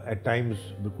 At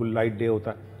times बिल्कुल light day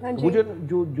होता है. वो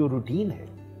जो routine है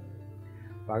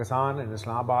Pakistan and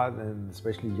Islamabad and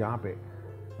especially यहाँ पे,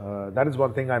 that is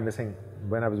one thing I'm missing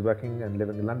when I was working and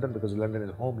living in London, because London is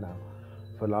home now.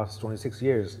 For the last 26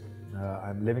 years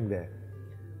I'm living there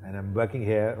and I'm working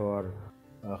here. और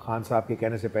खान साहब के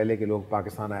कहने से पहले कि लोग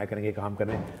पाकिस्तान आया करेंगे काम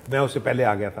करने, मैं उससे पहले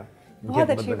आ गया था. बहुत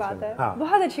अच्छी बात है. हाँ.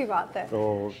 बहुत अच्छी बात है.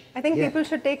 So I think people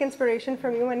should take inspiration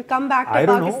from you and come back to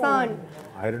Pakistan.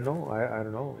 I don't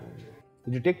know.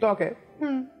 Did you TikTok है?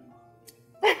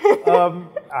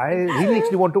 I really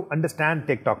actually want to understand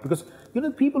TikTok because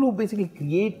people who basically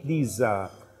create these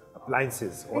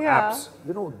appliances or apps,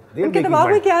 they're making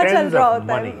tens of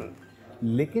money.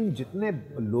 लेकिन जितने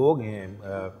लोग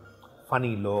हैं,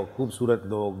 funny लोग, खूबसूरत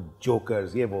लोग,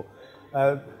 jokers, ये वो,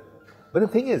 but the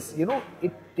thing is,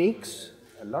 it takes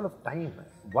a lot of time.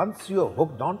 Once you're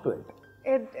hooked onto it,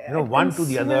 one to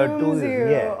the other, to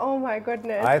the Oh my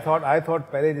goodness. I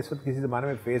thought पहले जिस वक्त किसी ज़माने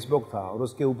में Facebook था और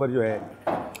उसके ऊपर जो है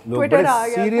लोग बड़े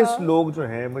serious लोग जो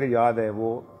हैं, मुझे याद है वो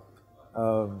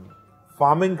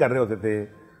farming कर रहे होते थे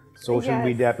social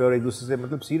media पे और एक दूसरे से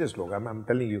मतलब serious लोग I'm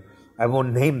telling you I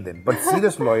won't name them but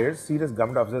serious lawyers serious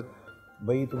government officers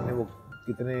भाई तुमने वो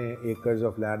कितने acres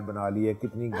of land बना ली है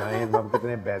कितनी गायें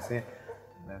कितने भैंसे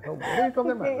मैं कहा what are you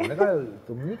talking about मैंने कहा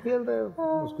तुम नहीं खेल रहे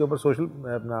उसके ऊपर social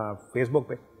अपना Facebook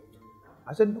पे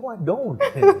I said no I don't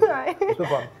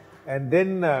and then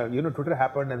you know Twitter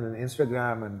happened and then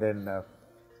Instagram and then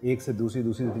एक से दूसरी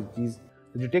चीज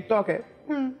जो TikTok है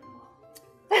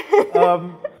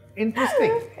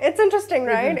interesting. It's interesting,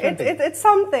 right? It's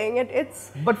something.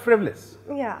 It's but frivolous.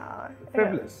 Yeah,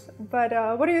 frivolous. But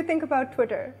what do you think about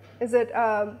Twitter? Is it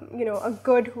you know a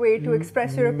good way to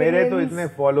express your opinions? मेरे तो इतने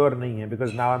follower नहीं हैं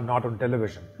because now I'm not on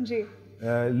television. जी.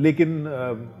 लेकिन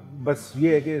बस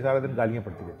ये है कि सारा दिन गालियाँ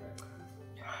पड़ती है.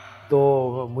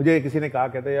 तो मुझे किसी ने कहा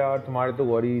कहते यार तुम्हारे तो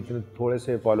गौरी इतने थोड़े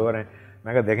से follower हैं.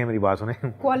 मैं कहा देखें मेरी बात सुने.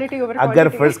 Quality over quantity. अगर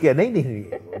फर्ज किया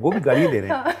नहीं वो भी गाली दे रहे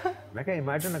हैं. मैं कहा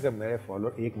इमेजिन अगर मेरे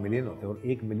फॉलोअर 1 मिलियन होते और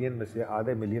 1 मिलियन में से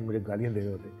आधे मिलियन मुझे गालियाँ दे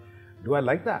रहे होते. Do I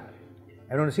like that?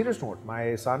 And on a serious note,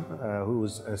 my son, who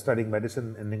is studying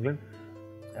medicine in England,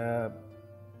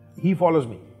 he follows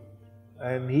me,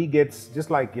 and he gets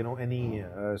just like you know any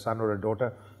son or a daughter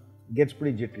gets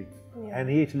pretty jittery. Yeah.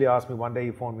 And he actually asked me one day.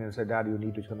 He phoned me and said, "Dad, you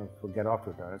need to kind of get off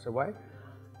Twitter." I said, "Why?"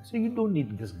 I said, "You don't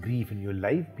need this grief in your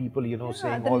life. People, you know,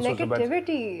 saying all sorts of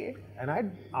negativity." And I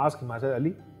asked him. I said,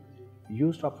 "Ali,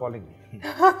 you stop following me."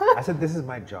 I said, "This is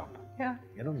my job. Yeah.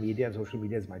 You know, media and social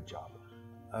media is my job.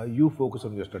 You focus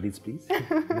on your studies, please.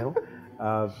 You know,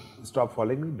 stop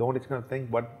following me. Don't kind of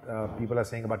think what people are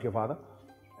saying about your father."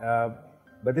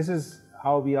 But this is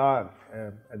how we are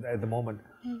at the moment.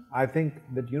 I think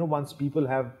that you know, once people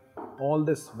have all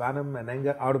this venom and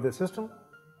anger out of the system,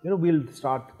 you know, we'll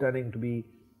start turning to be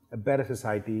a better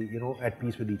society. You know, at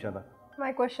peace with each other.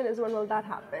 My question is, when will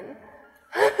that happen?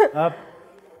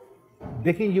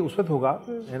 देखिए ये उस वक्त होगा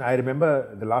and I remember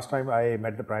the last time I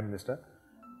met the Prime Minister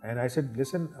and I said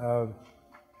listen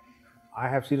I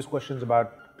have serious questions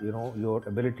about you know your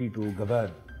ability to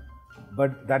govern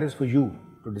but that is for you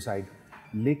to decide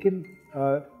लेकिन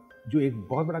जो एक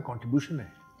बहुत बड़ा contribution है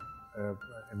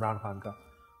इमरान खान का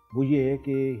वो ये है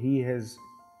कि he has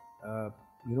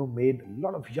you know made a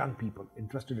lot of young people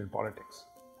interested in politics.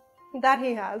 That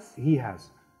he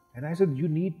has. And I said, you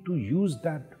need to use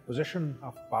that position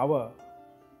of power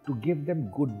to give them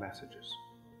good messages.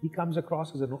 He comes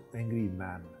across as an angry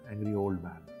man, angry old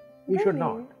man. He should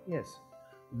not. Yes.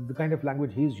 The kind of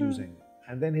language he's using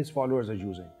and then his followers are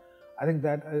using. I think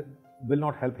that will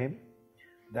not help him.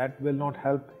 That will not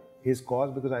help his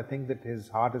cause because I think that his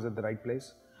heart is at the right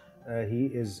place. He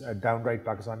is a downright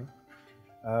Pakistani.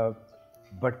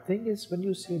 But thing is, when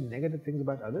you say negative things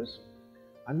about others,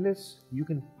 unless you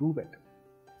can prove it,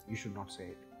 you should not say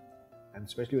it, and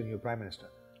especially when you're Prime Minister.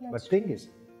 But thing is,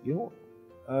 you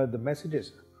know, the message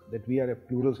is that we are a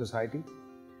plural society.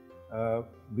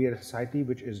 We are a society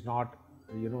which is not,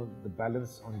 you know, the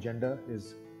balance on gender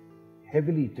is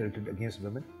heavily tilted against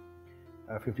women.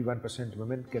 51%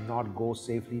 women cannot go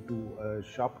safely to a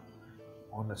shop,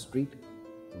 on a street,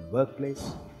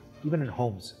 workplace, even in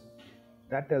homes.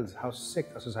 That tells how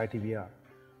sick a society we are.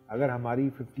 अगर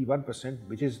हमारी 51%,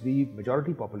 which is the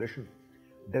majority population,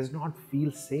 does not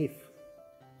feel safe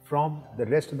from the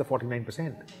rest of the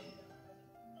 49%,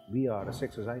 we are a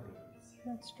sick society.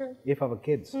 That's true. If our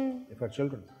kids, if our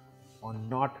children are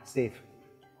not safe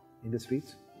in the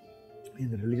streets, in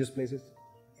the religious places,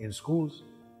 in schools,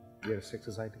 we are a sick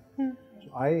society. So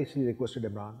I actually requested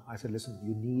Imran, I said, listen,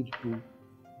 you need to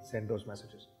send those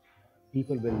messages.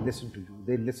 People will listen to you.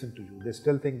 They listen to you. They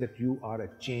still think that you are a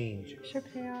change.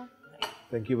 Shukriya.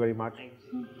 Thank you very much.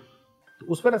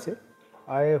 तो उस वजह से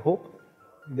I hope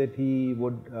that he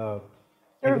would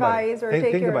revise or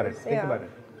take think about it. Think about it.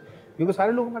 क्योंकि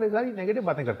सारे लोग हमारे सारी negative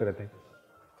बातें करते रहते हैं.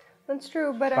 That's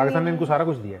true, but पाकिस्तान ने इनको सारा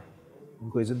कुछ दिया है.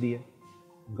 इनको इज्जत दी है,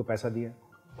 इनको पैसा दिया,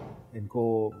 इनको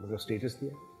मतलब स्टेटस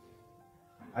दिया.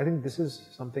 I think this is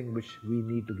something which we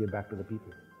need to give back to the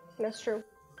people. That's true.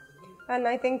 And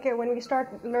I think when we start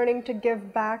learning to give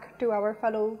back to our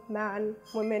fellow man,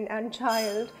 women and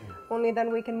child, only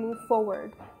then we can move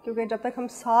forward. क्योंकि जब तक हम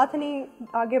साथ नहीं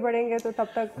आगे बढ़ेंगे तो तब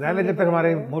तक जब तक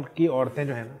हमारे मुल्क की औरतें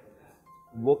जो हैं ना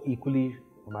वो equally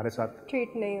हमारे साथ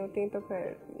ट्रीट नहीं होती तो फिर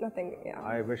nothing.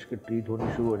 I wish कि ट्रीट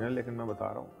होनी शुरू हो जाए लेकिन मैं बता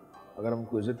रहा हूँ अगर हम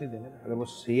उनको इज्जत नहीं देंगे अगर वो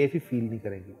सेफ ही फील नहीं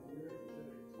करेंगी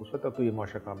उस वक्त तक तो ये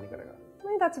माशरा काम नहीं करेगा.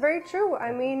 That's very true.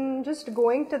 I mean, just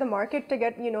going to the market to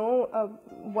get, you know,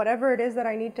 whatever it is that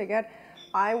I need to get,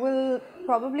 I will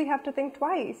probably have to think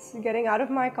twice. Getting out of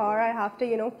my car, I have to,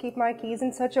 you know, keep my keys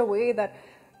in such a way that,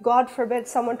 God forbid,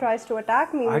 someone tries to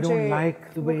attack me. I don't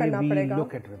like the way we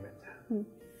look at women.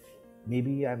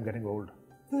 Maybe I'm getting old.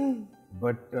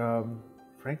 But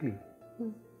frankly,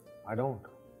 I don't.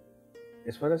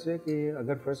 इस वजह से कि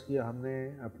अगर फर्ज किया हमने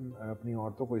अपनी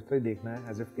औरतों को इस तरह देखना है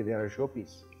एज इफ कि दे आर शो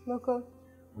पीस,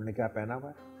 उन्होंने क्या पहना हुआ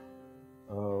है,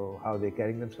 how they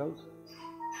carrying themselves,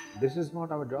 this is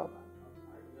not our job.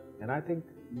 And I think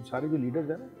सारे जो लीडर्स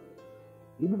हैं ना,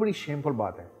 ये भी बड़ी शेमफुल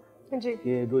बात है जी.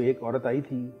 कि जो एक औरत आई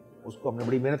थी उसको हमने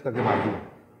बड़ी मेहनत करके मार दिया,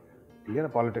 ठीक है ना,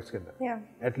 पॉलिटिक्स के अंदर.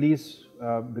 At least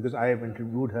because I have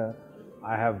interviewed her,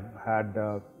 I have had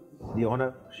the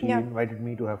honour, she invited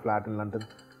me to her flat in London.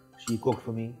 She cooked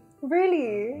for me. Really?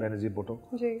 Benazir Bhutto.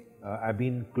 Ji. I've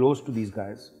been close to these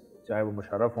guys. चाहे वो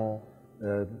मुशर्रफ हों,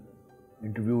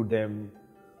 interviewed them,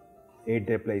 ate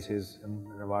their places,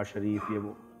 Nawaz Sharif, ये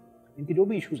वो, इनके जो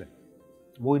भी issues हैं,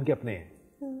 वो इनके अपने हैं.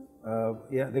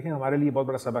 या देखें, हमारे लिए बहुत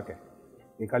बड़ा सबक है.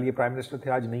 ये कल ये प्राइम मिनिस्टर थे,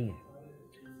 आज नहीं है.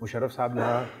 मुशर्रफ साहब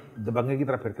जहाँ दबंगे की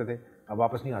तरह फिरते थे, अब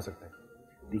वापस नहीं आ सकते,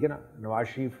 ठीक है ना. नवाज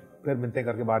शरीफ फिर मिन्नतें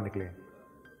करके बाहर निकले.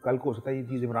 कल को हो सकता है ये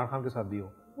चीज़ इमरान खान के साथ भी हो.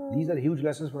 These are huge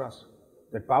lessons for us,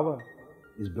 that power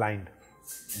is blind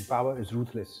and power is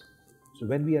ruthless. So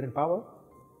when we are in power,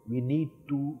 we need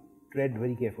to tread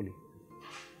very carefully.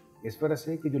 इस वजह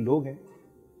से कि जो लोग हैं,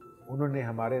 उन्होंने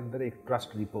हमारे अंदर एक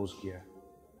ट्रस्ट रिपोज किया है.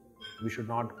 We should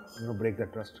not, break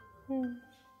that trust.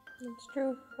 That's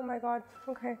true. Oh my God.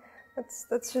 Okay.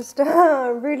 That's just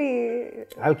really.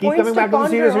 I'll keep coming back to the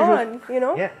serious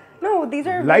issues. Yeah. No, these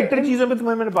are lighter चीज़ों पे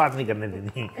तुम्हें मैंने बात नहीं करने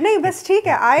देनी. नहीं, बस ठीक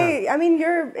है. I mean,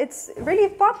 it's really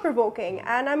thought provoking,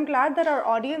 and I'm glad that our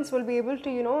audience will be able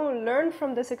to, learn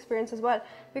from this experience as well,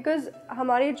 because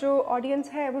हमारी जो audience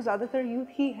है वो ज़्यादातर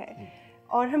youth ही है,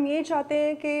 और हम ये चाहते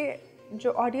हैं कि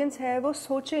जो audience है वो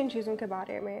सोचे इन चीज़ों के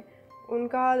बारे में,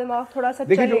 उनका दिमाग थोड़ा सा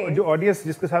चले. देखिए, जो audience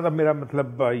जिसके साथ अब मेरा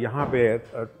मतलब यहाँ पे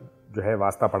जो है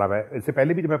वास्ता पड़ा हुआ है, इससे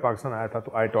पहले भी जब मैं पाकिस्तान आया था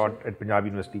तो I taught at Punjab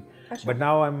university, but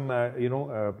now I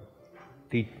am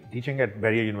teaching at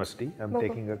Barrier University. I'm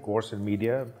taking a course in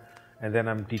media, and then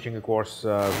I'm teaching a course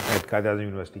at Qaeda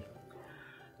University.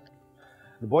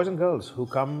 The boys and girls who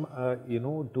come,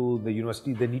 to the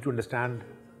university, they need to understand,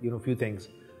 few things.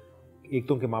 एक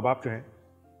तो उनके माँ बाप जो हैं,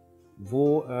 वो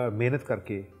मेहनत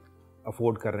करके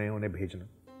अफोर्ड कर रहे हैं उन्हें भेजना.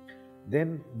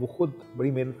 Then वो खुद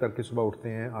बड़ी मेहनत करके सुबह उठते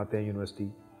हैं, आते हैं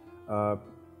university.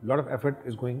 Lot of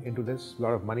effort is going into this.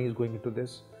 Lot of money is going into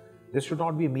this. This should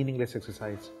not be a meaningless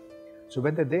exercise. So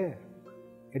when they're there,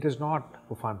 it is not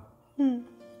for fun.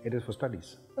 It is for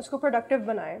studies. उसको productive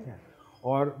बनाएं.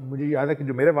 और मुझे याद है कि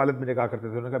जो मेरे वालिद मुझे कहा करते थे,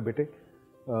 उन्होंने कहा बेटे,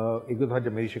 एक दो दफ़ा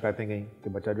जब मेरी शिकायतें गई कि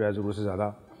बच्चा जो है ज़रूरत से ज़्यादा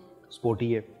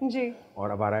स्पोर्टी है जी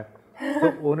और आवारा है,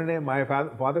 तो उन्होंने my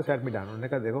father set me down. उन्होंने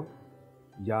कहा देखो,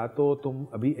 या तो तुम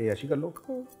अभी ऐयाशी कर लो,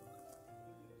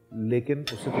 लेकिन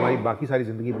उससे तुम्हारी बाकी सारी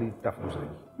ज़िंदगी बड़ी टफ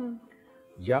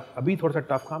गुजरेगी, या अभी थोड़ा सा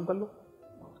टफ काम कर लो,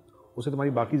 उससे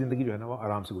तुम्हारी बाकी ज़िंदगी जो है ना वो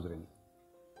आराम से गुजरेगी.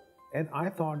 एंड आई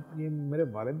थॉट, ये मेरे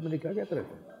वालिद मुझे क्या कहते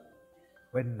रहते हैं,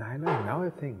 but now I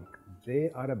think they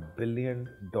are $1 billion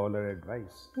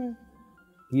advice.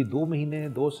 ये 2 महीने,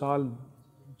 2 साल,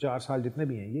 4 साल जितने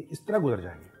भी हैं, ये इस तरह गुजर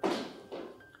जाएंगे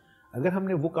अगर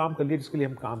हमने वो काम कर लिया जिसके लिए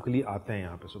हम काम के लिए आते हैं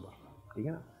यहाँ पे सुबह, ठीक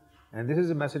है ना. And this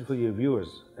is a message for your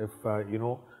viewers, if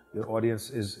your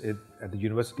audience is at the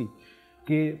university,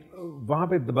 कि वहाँ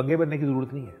पे दबंगे बनने की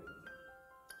ज़रूरत नहीं है.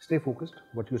 Stay focused,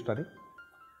 what you're studying.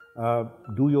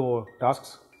 Do your tasks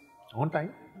on time.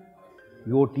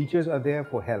 Your teachers are there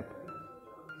for help.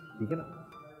 ठीक है ना.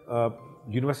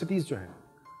 Universities जो हैं,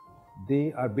 they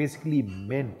are basically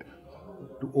meant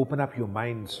to open up your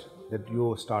minds that you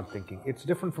start thinking. It's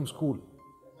different from school.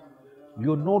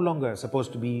 You're no longer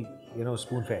supposed to be,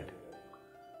 spoon-fed.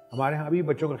 हमारे यहाँ अभी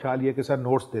बच्चों का ख्याल ये कि सर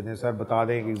नोट्स दे दें, सर बता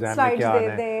दें कि एग्जाम में क्या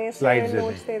आना है, स्लाइड्स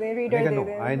दे दें. रीडर दे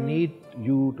दें. I need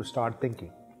you to start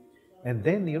thinking. And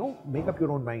then, make up your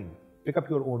own mind, pick up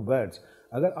your own words.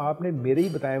 अगर आपने मेरे ही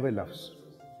बताए हुए लफ्ज़,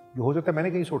 जो हो सकता है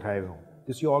मैंने कहीं से उठाए हुए हों,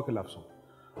 किसी और के लफ्ज़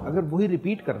हों, अगर वही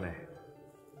रिपीट करना है,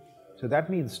 so that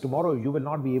means tomorrow you will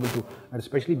not be able to, and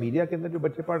especially media के अंदर जो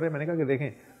बच्चे पढ़ रहे हैं, मैंने कहा कि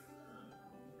देखें,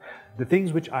 the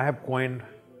things which I have coined,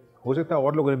 हो सकता है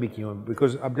और लोगों ने भी किए हों,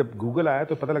 because अब जब गूगल आया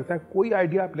तो पता लगता है कोई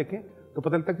आइडिया आप लिखें तो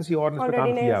पता लगता है किसी और ने इस पर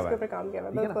काम किया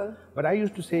हुआ है. But I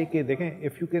used to say कि देखें,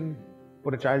 if you can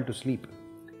put a child to sleep,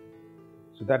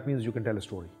 so that means you can tell a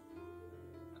story.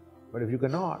 But if you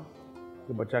cannot,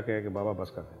 तो बच्चा कहे कि बाबा बस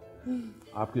कर दे,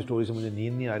 आपकी स्टोरी से मुझे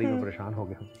नींद नहीं आ रही, मैं परेशान हो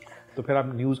गया, तो फिर आप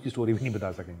न्यूज़ की स्टोरी भी नहीं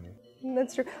बता सकेंगे.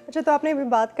 That's true. अच्छा, तो आपने भी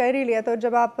बात कर ही लिया, तो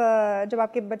जब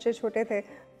आपके बच्चे छोटे थे,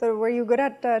 तो were you good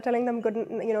at telling them good,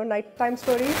 night time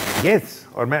stories? Yes,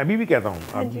 और मैं अभी भी कहता हूँ.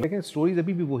 आप देखें, स्टोरीज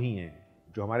अभी भी वही हैं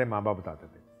जो हमारे माँ बाप बताते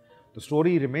थे. The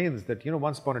story remains that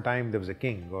once upon a time there was a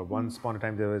king, or once upon a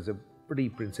time there was a pretty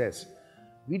princess.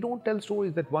 We don't tell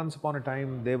stories that once upon a time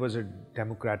there was a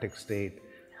democratic state,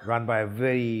 run by a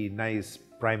very nice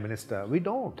prime minister. We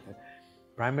don't.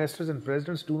 Prime ministers and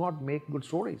presidents do not make good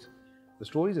stories. The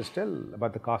stories are still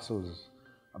about the castles,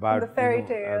 about the fairy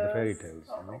tales. The fairy tales.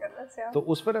 Oh my goodness, yeah. So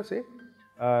उस वजह से,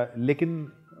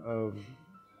 लेकिन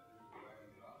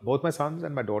both my sons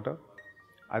and my daughter,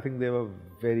 I think they were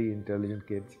very intelligent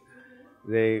kids.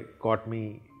 They caught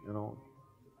me, you know,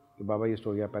 कि बाबा ये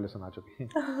story आप पहले सुना चुके हैं,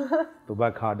 तो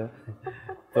work harder.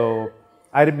 So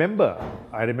I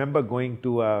remember going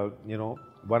to you know,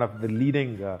 one of the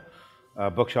leading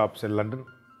bookshops in London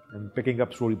and picking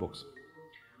up storybooks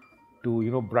to,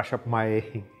 you know, brush up my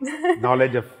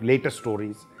knowledge of later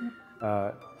stories.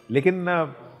 लेकिन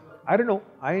I don't know,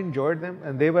 I enjoyed them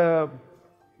and they were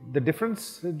the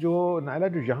difference जो नायला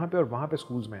जो यहाँ पे और वहाँ पे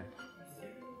schools में है.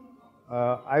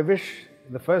 I wish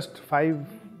the first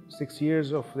 5-6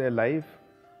 years of their life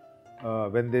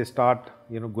when they start,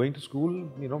 you know, going to school,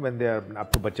 you know, when they are, अब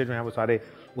तो बच्चे जो हैं वो सारे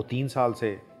वो 3 साल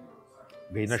से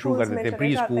भेजना शुरू कर देते हैं,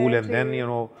 pre school, and then you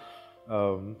know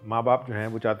माँ बाप जो हैं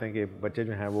वो चाहते हैं कि बच्चे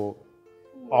जो हैं वो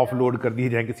ऑफलोड कर दिए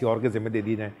जाएं, किसी और के जिम्मे दे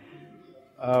दिए जाएं.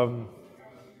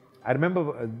 I remember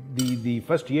the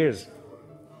first years,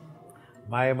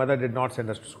 my mother did not send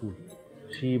us to school.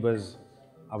 She was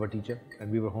our teacher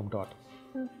and we were home taught.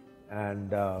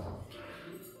 And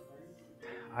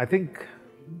I think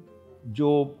जो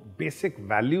basic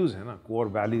values है ना, core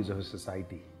values of a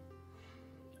society,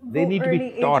 they need to be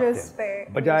taught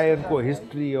them. बजाय उनको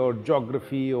history और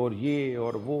geography और ये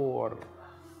और वो और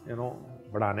you know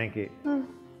बढ़ाने के,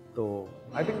 तो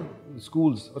I think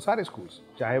schools और सारे schools,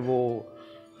 चाहे वो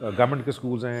government के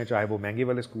schools हैं, चाहे वो महंगे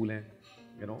वाले school हैं,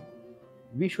 you know,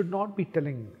 we should not be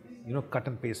telling, you know, cut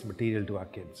and paste material to our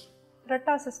kids.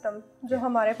 रट्टा सिस्टम जो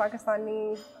हमारे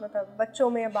पाकिस्तानी मतलब बच्चों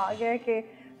में अब आ गया है कि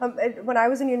हम when I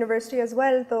was in university as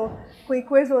well, तो कोई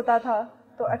क्विज होता था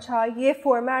तो अच्छा ये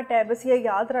फॉर्मेट है, बस ये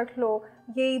याद रख लो,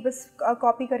 यही बस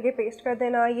कॉपी करके पेस्ट कर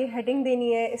देना, ये हेडिंग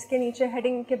देनी है, इसके नीचे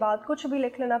हेडिंग के बाद कुछ भी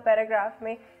लिख लेना पैराग्राफ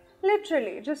में.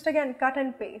 Literally, just again cut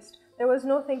and paste. There was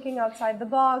no thinking outside the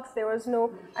box. There was no,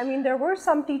 I mean, there were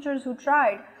some teachers who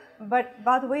tried, but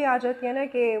बात वही आ जाती है ना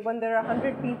कि when there are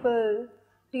 100 people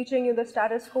teaching you the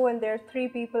status quo and there are 3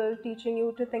 people teaching you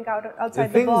to think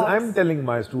outside the box. I'm telling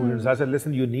my students, I said,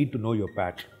 listen, you need to know your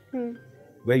patch,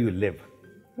 where you live.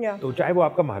 Yeah. तो चाहे वो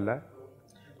आपका मोहल्ला है,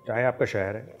 चाहे आपका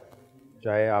शहर है,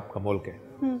 चाहे आपका मुल्क है,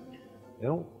 you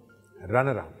know, run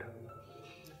around.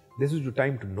 This is your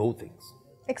time to know things.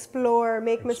 Explore,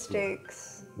 make mistakes.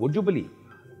 Would you believe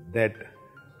that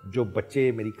जो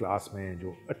बच्चे मेरी क्लास में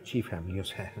जो अच्छी फैमिलियों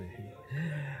से हैं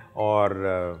और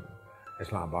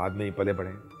इस्लामाबाद में ही पले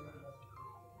बढ़े,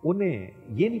 उन्हें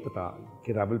ये नहीं पता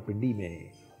कि रावलपिंडी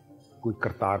में कोई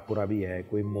करतारपुरा भी है,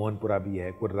 कोई मोहनपुरा भी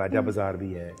है, कोई राजा बाजार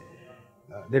भी है.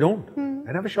 They don't.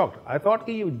 And I was shocked. I thought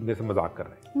कि ये मेरे से मजाक कर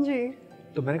रहे हैं. जी.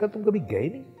 तो मैंने कहा तुम कभी गए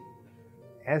नहीं?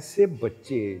 ऐसे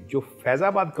बच्चे जो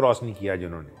फैजाबाद क्रॉस नहीं किया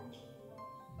जिन्होंने.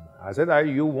 I said,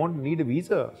 you won't need a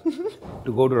visa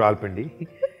to go to Rawalpindi.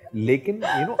 लेकिन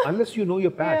you know, unless you know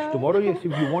your patch, tomorrow if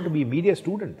you want to be a media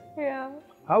student,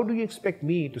 how do you expect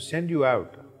me to send you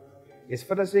out? इस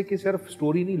वजह से कि सिर्फ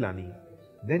story नहीं लानी,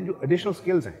 then जो additional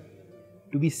skills हैं,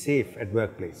 to be safe at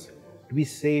workplace, to be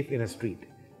safe in a street,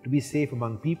 to be safe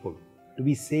among people, to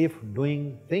be safe doing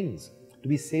things, to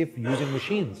be safe using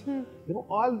machines, you know,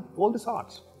 all these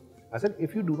arts. I said,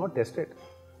 if you do not test it,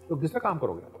 तो किस तरह काम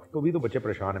करोगे? तो भी तो बच्चे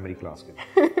परेशान हैं मेरी क्लास के.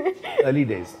 Early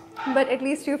days. But at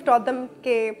least you've taught them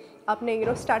कि आपने you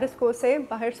know status quo से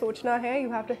बाहर सोचना है.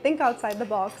 You have to think outside the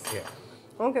box. Yeah.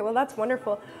 Okay, well that's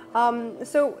wonderful.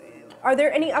 So, are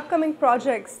there any upcoming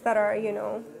projects that are you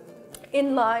know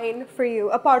in line for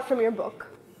you apart from your book?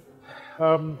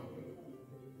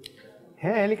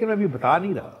 है लेकिन मैं अभी बता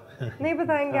नहीं रहा. नहीं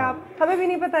बताएंगे आप, हमें भी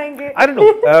नहीं बताएंगे. I don't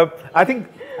know. I think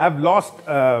I've lost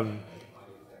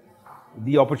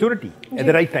the opportunity at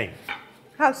the right time.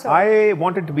 How so? I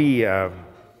wanted to be a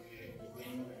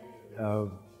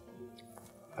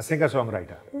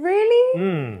singer-songwriter. Really?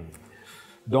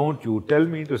 Don't you tell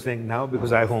me to sing now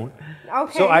because I won't.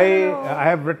 Okay. So I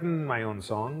have written my own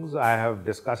songs. I have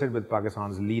discussed it with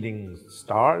Pakistan's leading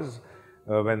stars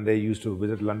when they used to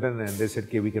visit London and they said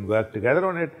कि we can work together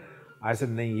on it. I said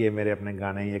नहीं ये मेरे अपने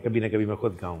गाने हैं, कभी ना कभी मैं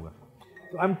खुद गाऊंगा.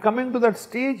 So I'm coming to that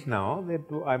stage now that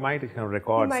I might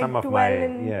record some of my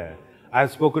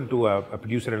I've spoken to a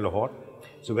producer in Lahore.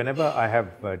 So whenever I have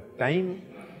time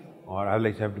or I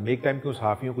like have to make time क्यों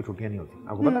सहाफ़ियों को छुट्टियाँ नहीं होती.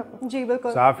 आपको पता? जी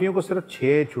बिल्कुल. सहाफ़ियों को सिर्फ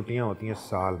 6 छुट्टियाँ होती हैं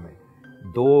साल में.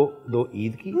 2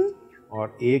 ईद की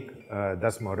और एक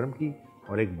 10 मुहर्रम की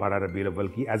और एक 12 रबीउल अव्वल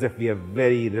की. As if we are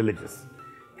very religious.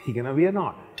 ठीक है ना? We are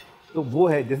not. तो वो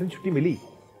है जिस दिन छुट्टी मिली.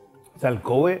 So I'll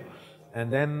go away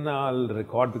and then I'll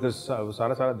record because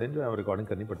सारा दिन जो है recording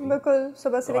करनी पड़ती है. बिल्कुल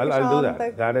सुबह से लेकर शाम तक. I'll do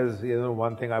that. That is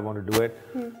one thing I want to do it.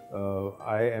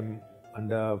 I am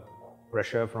under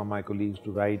pressure from my colleagues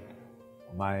to write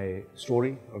my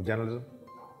story of journalism.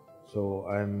 So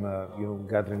I'm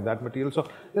gathering that material. So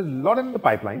there's a lot in the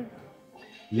pipeline.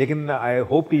 लेकिन I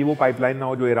hope कि वो pipeline ना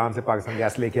हो जो Iran से Pakistan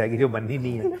gas लेके आएगी, जो बननी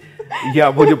नहीं है, या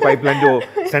वो जो पाइपलाइन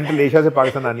जो सेंट्रल एशिया से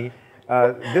पाकिस्तान आनी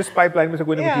है. दिस पाइपलाइन में से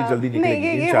कोई ना कोई चीज़ जल्दी निकलेगी.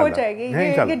 ये हो जाएगी,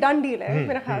 ये डन डील है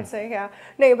मेरे ख्याल से. क्या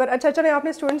नहीं, पर अच्छा चलें,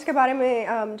 आपने स्टूडेंट्स के बारे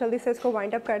में जल्दी से इसको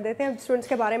वाइंड अप कर देते हैं. स्टूडेंट्स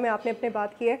के बारे में आपने अपने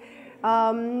बात की है.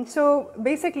 सो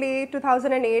बेसिकली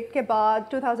 2008 के बाद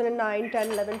 2009,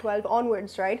 10, 11, 12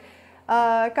 ऑनवर्ड्स, राइट,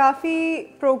 काफ़ी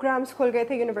प्रोग्राम्स खुल गए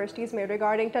थे यूनिवर्सिटीज़ में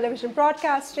regarding television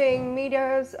broadcasting,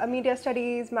 media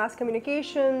studies, mass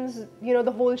communications,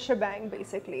 the whole shebang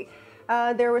basically.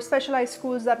 There were specialized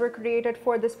schools that were created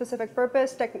for this specific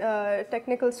purpose,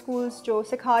 technical schools जो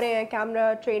सिखा रहे हैं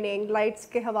कैमरा ट्रेनिंग, लाइट्स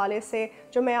के हवाले से,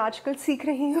 जो मैं आजकल सीख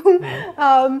रही हूँ.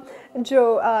 जो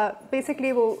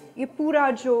बेसिकली वो ये पूरा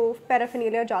जो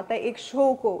पैराफिनीलिया जाता है एक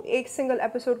शो को, एक सिंगल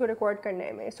एपिसोड को रिकॉर्ड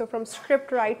करने में. So from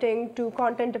script writing to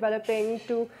content developing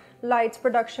to lights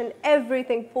production,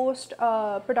 everything, post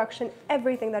production,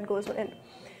 everything that goes in.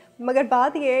 मगर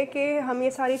बात ये है कि हम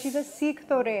ये सारी चीज़ें सीख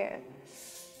तो रहे हैं,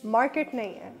 मार्केट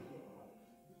नहीं है.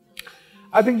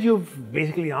 I think you've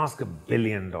basically asked $1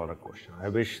 billion question. I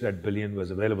wish that billion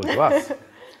was available to us.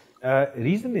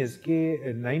 Reason is कि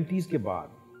 90s के बाद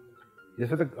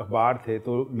जैसे तक अखबार थे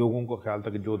तो लोगों को ख्याल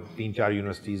था कि जो 3-4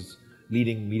 यूनिवर्सिटीज़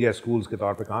लीडिंग मीडिया स्कूल्स के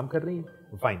तौर पे काम कर रही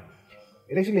हैं, fine.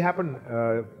 It actually happened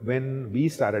when we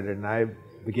started and I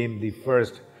became the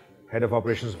first head of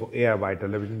operations for ARY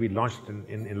television. We launched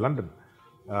in London.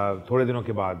 थोड़े दिनों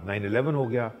के बाद 9/11 हो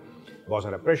गया, बहुत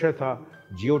सारा प्रेशर था.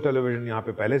 जियो टेलीविजन यहाँ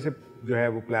पे पहले से जो है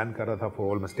वो प्लान कर रहा था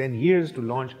for almost 10 years to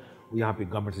launch. वो यहाँ पे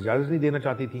गवर्नमेंट से इजाज़त नहीं देना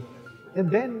चाहती थी. एंड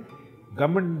देन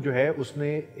गवर्नमेंट जो है उसने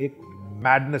एक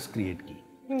मैडनेस क्रिएट की.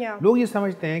 लोग ये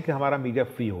समझते हैं कि हमारा मीडिया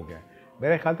फ्री हो गया.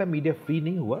 मेरा ख्याल था मीडिया फ्री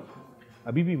नहीं हुआ.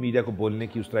 अभी भी मीडिया को बोलने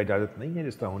की उस तरह इजाज़त नहीं है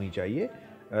जिस तरह होनी चाहिए.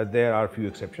 There are few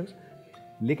exceptions.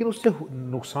 लेकिन उससे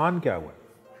नुकसान क्या हुआ?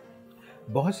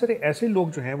 बहुत सारे ऐसे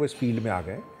लोग जो हैं वो इस फील्ड में आ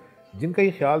गए जिनका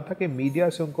ये ख्याल था कि मीडिया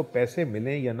से उनको पैसे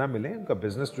मिलें या ना मिलें, उनका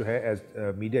बिजनेस जो है एज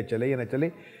मीडिया चले या ना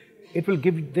चले, it will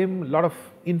give them lot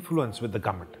of influence with the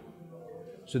government.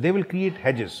 So they will create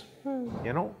hedges,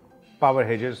 power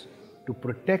hedges to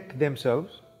protect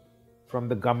themselves from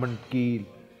the government की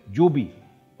जो भी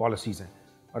पॉलिसीज़ हैं.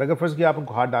 और अगर फर्स्ट किया आप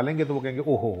उनको हाथ डालेंगे तो वो कहेंगे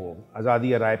ओहो हो,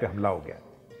 आज़ादी या राय पे हमला हो गया.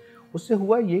 उससे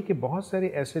हुआ ये कि बहुत सारे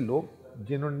ऐसे लोग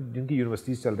जिनकी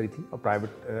यूनिवर्सिटीज़ चल रही थी और प्राइवेट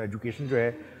एजुकेशन जो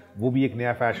है वो भी एक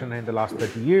नया फैशन है इन द लास्ट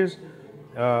 30 years,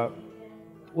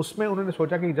 उसमें उन्होंने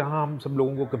सोचा कि जहाँ हम सब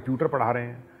लोगों को कंप्यूटर पढ़ा रहे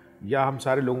हैं या हम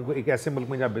सारे लोगों को एक ऐसे मुल्क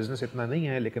में जहाँ बिज़नेस इतना नहीं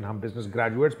है लेकिन हम बिज़नेस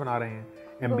ग्रेजुएट्स बना रहे हैं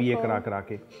MBA करा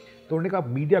के, तो उन्होंने कहा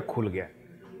मीडिया खुल गया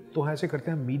तो ऐसे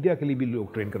करते हैं मीडिया के लिए भी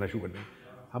लोग ट्रेन करना शुरू कर दें.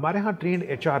 हमारे यहाँ ट्रेंड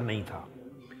HR नहीं था.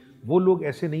 वो लोग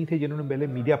ऐसे नहीं थे जिन्होंने पहले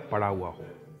मीडिया पढ़ा हुआ हो.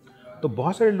 तो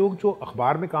बहुत सारे लोग जो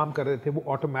अखबार में काम कर रहे थे वो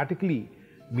ऑटोमेटिकली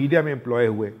मीडिया में एम्प्लॉय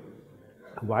हुए.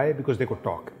 Y? Because they could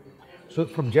talk. So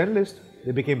from journalist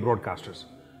they became broadcasters.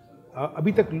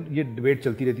 अभी तक ये डिबेट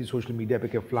चलती रहती है सोशल मीडिया पे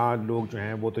कि फ़लाँ लोग जो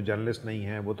हैं वो तो जर्नलिस्ट नहीं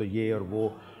हैं, वो तो ये और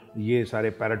वो ये सारे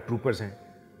पैराट्रूपर्स हैं.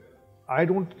 I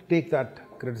don't take that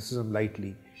criticism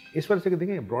lightly. इस वजह से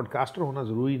देखें ब्रॉडकास्टर होना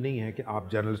ज़रूरी नहीं है कि आप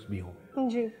जर्नलिस्ट भी हों.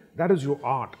 That is your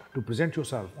art to present your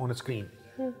self on a screen.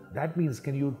 That means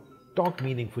can you talk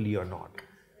meaningfully और not,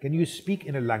 can you speak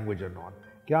in a language और नॉट.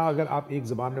 क्या अगर आप एक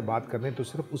ज़बान में बात कर रहे हैं तो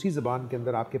सिर्फ उसी ज़बान के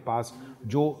अंदर आपके पास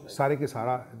जो सारे के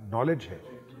सारा नॉलेज है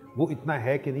वो इतना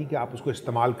है कि नहीं कि आप उसको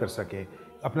इस्तेमाल कर सकें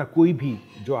अपना कोई भी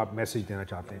जो आप मैसेज देना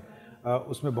चाहते हैं.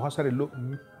 उसमें बहुत सारे लोग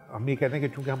हम ये कहते हैं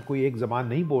कि चूँकि हम कोई एक ज़बान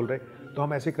नहीं बोल रहे तो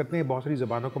हम ऐसे करते हैं बहुत सारी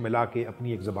ज़बानों को मिला के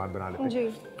अपनी एक ज़बान बना लेते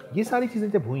हैं. ये सारी चीज़ें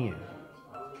जब हुई हैं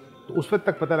तो उस वक्त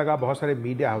तक पता लगा बहुत सारे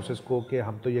मीडिया हाउसेस को कि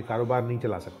हम तो ये कारोबार नहीं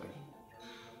चला सकते.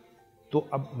 तो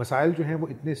अब मसाइल जो हैं वो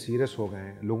इतने सीरियस हो गए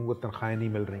हैं, लोगों को तनख्वाहें नहीं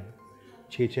मिल रही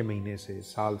 6-6 महीने से,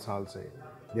 साल से,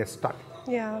 दे आर स्टक.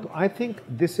 तो I think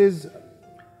this is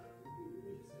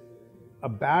a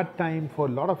bad time for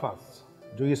lot of us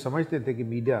जो ये समझते थे कि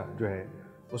मीडिया जो है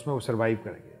उसमें वो सर्वाइव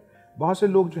करेंगे. बहुत से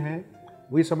लोग जो हैं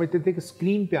वो ये समझते थे कि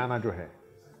स्क्रीन पे आना जो है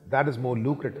that is more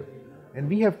lucrative. And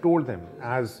we have told them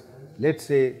as let's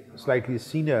say slightly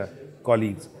senior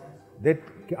colleagues that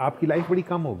कि आपकी लाइफ बड़ी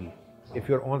कम होगी if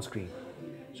you're on screen.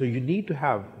 So you need to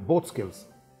have both skills.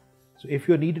 So if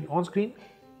you're needed on screen,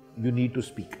 you need to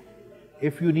speak.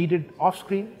 If you need it off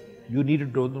screen, you need to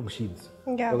know the machines.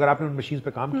 Yeah. तो अगर आपने उन machines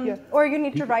पे काम किया, or you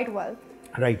need to write well.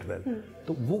 Write well.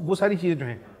 तो वो सारी चीज़ें जो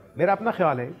हैं, मेरा अपना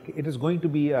ख्याल है कि it is going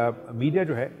to be media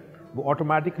जो है वो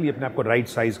ऑटोमेटिकली अपने आप को राइट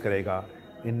साइज करेगा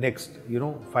इन नेक्स्ट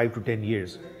 5 to 10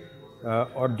 years।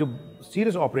 और जो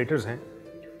सीरियस ऑपरेटर्स हैं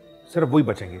सिर्फ वही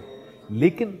बचेंगे,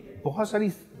 लेकिन बहुत सारी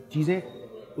चीज़ें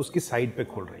उसकी साइड पे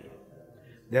खुल रही हैं।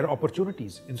 There are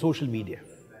opportunities in social media.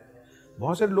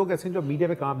 बहुत सारे लोग ऐसे हैं जो मीडिया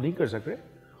में काम नहीं कर सकते,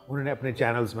 उन्होंने अपने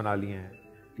चैनल्स बना लिए हैं,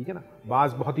 ठीक है ना।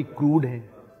 बाज़ बहुत ही क्रूड हैं,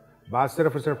 बाज़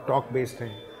सिर्फ और सिर्फ टॉक बेस्ड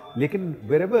हैं, लेकिन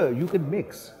wherever you can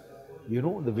mix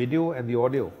the video and the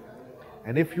audio,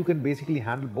 and if you can basically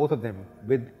handle both of them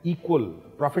with equal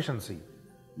proficiency,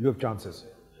 you have chances।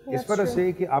 इस वजह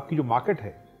से कि आपकी जो मार्केट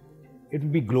है it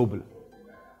will be global,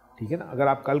 ठीक है ना। अगर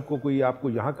आप कल को कोई आपको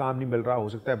यहाँ काम नहीं मिल रहा, हो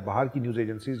सकता है बाहर की न्यूज़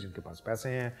एजेंसीज जिनके पास पैसे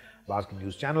हैं, बाहर की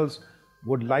news channels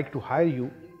would like to hire you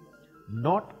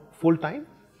not full time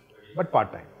but part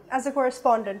time, as a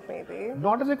correspondent maybe,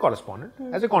 not as a correspondent,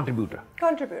 as a contributor,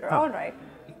 all right,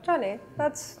 Chale,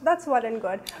 that's well and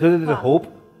good. so there is a hope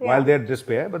while there's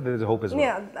despair, but there is a hope as well.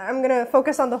 Yeah, I'm gonna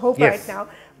focus on the hope right now,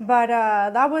 but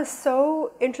that was so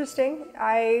interesting.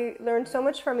 I learned so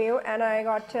much from you, and I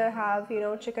got to have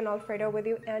chicken alfredo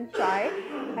with you and chai,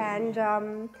 and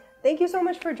thank you so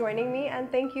much for joining me,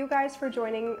 and thank you guys for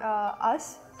joining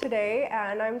us today,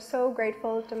 and I'm so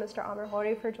grateful to Mr. Aamir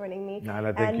Ghauri for joining me.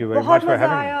 Nala, thank you very much for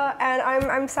having me.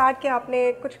 And I'm sad कि आपने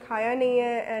कुछ खाया नहीं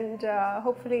है, and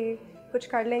hopefully कुछ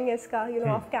कर लेंगे इसका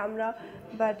off camera.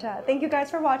 But thank you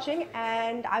guys for watching,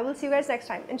 and I will see you guys next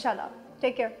time, inshallah.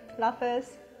 Take care. Allah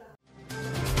Hafiz.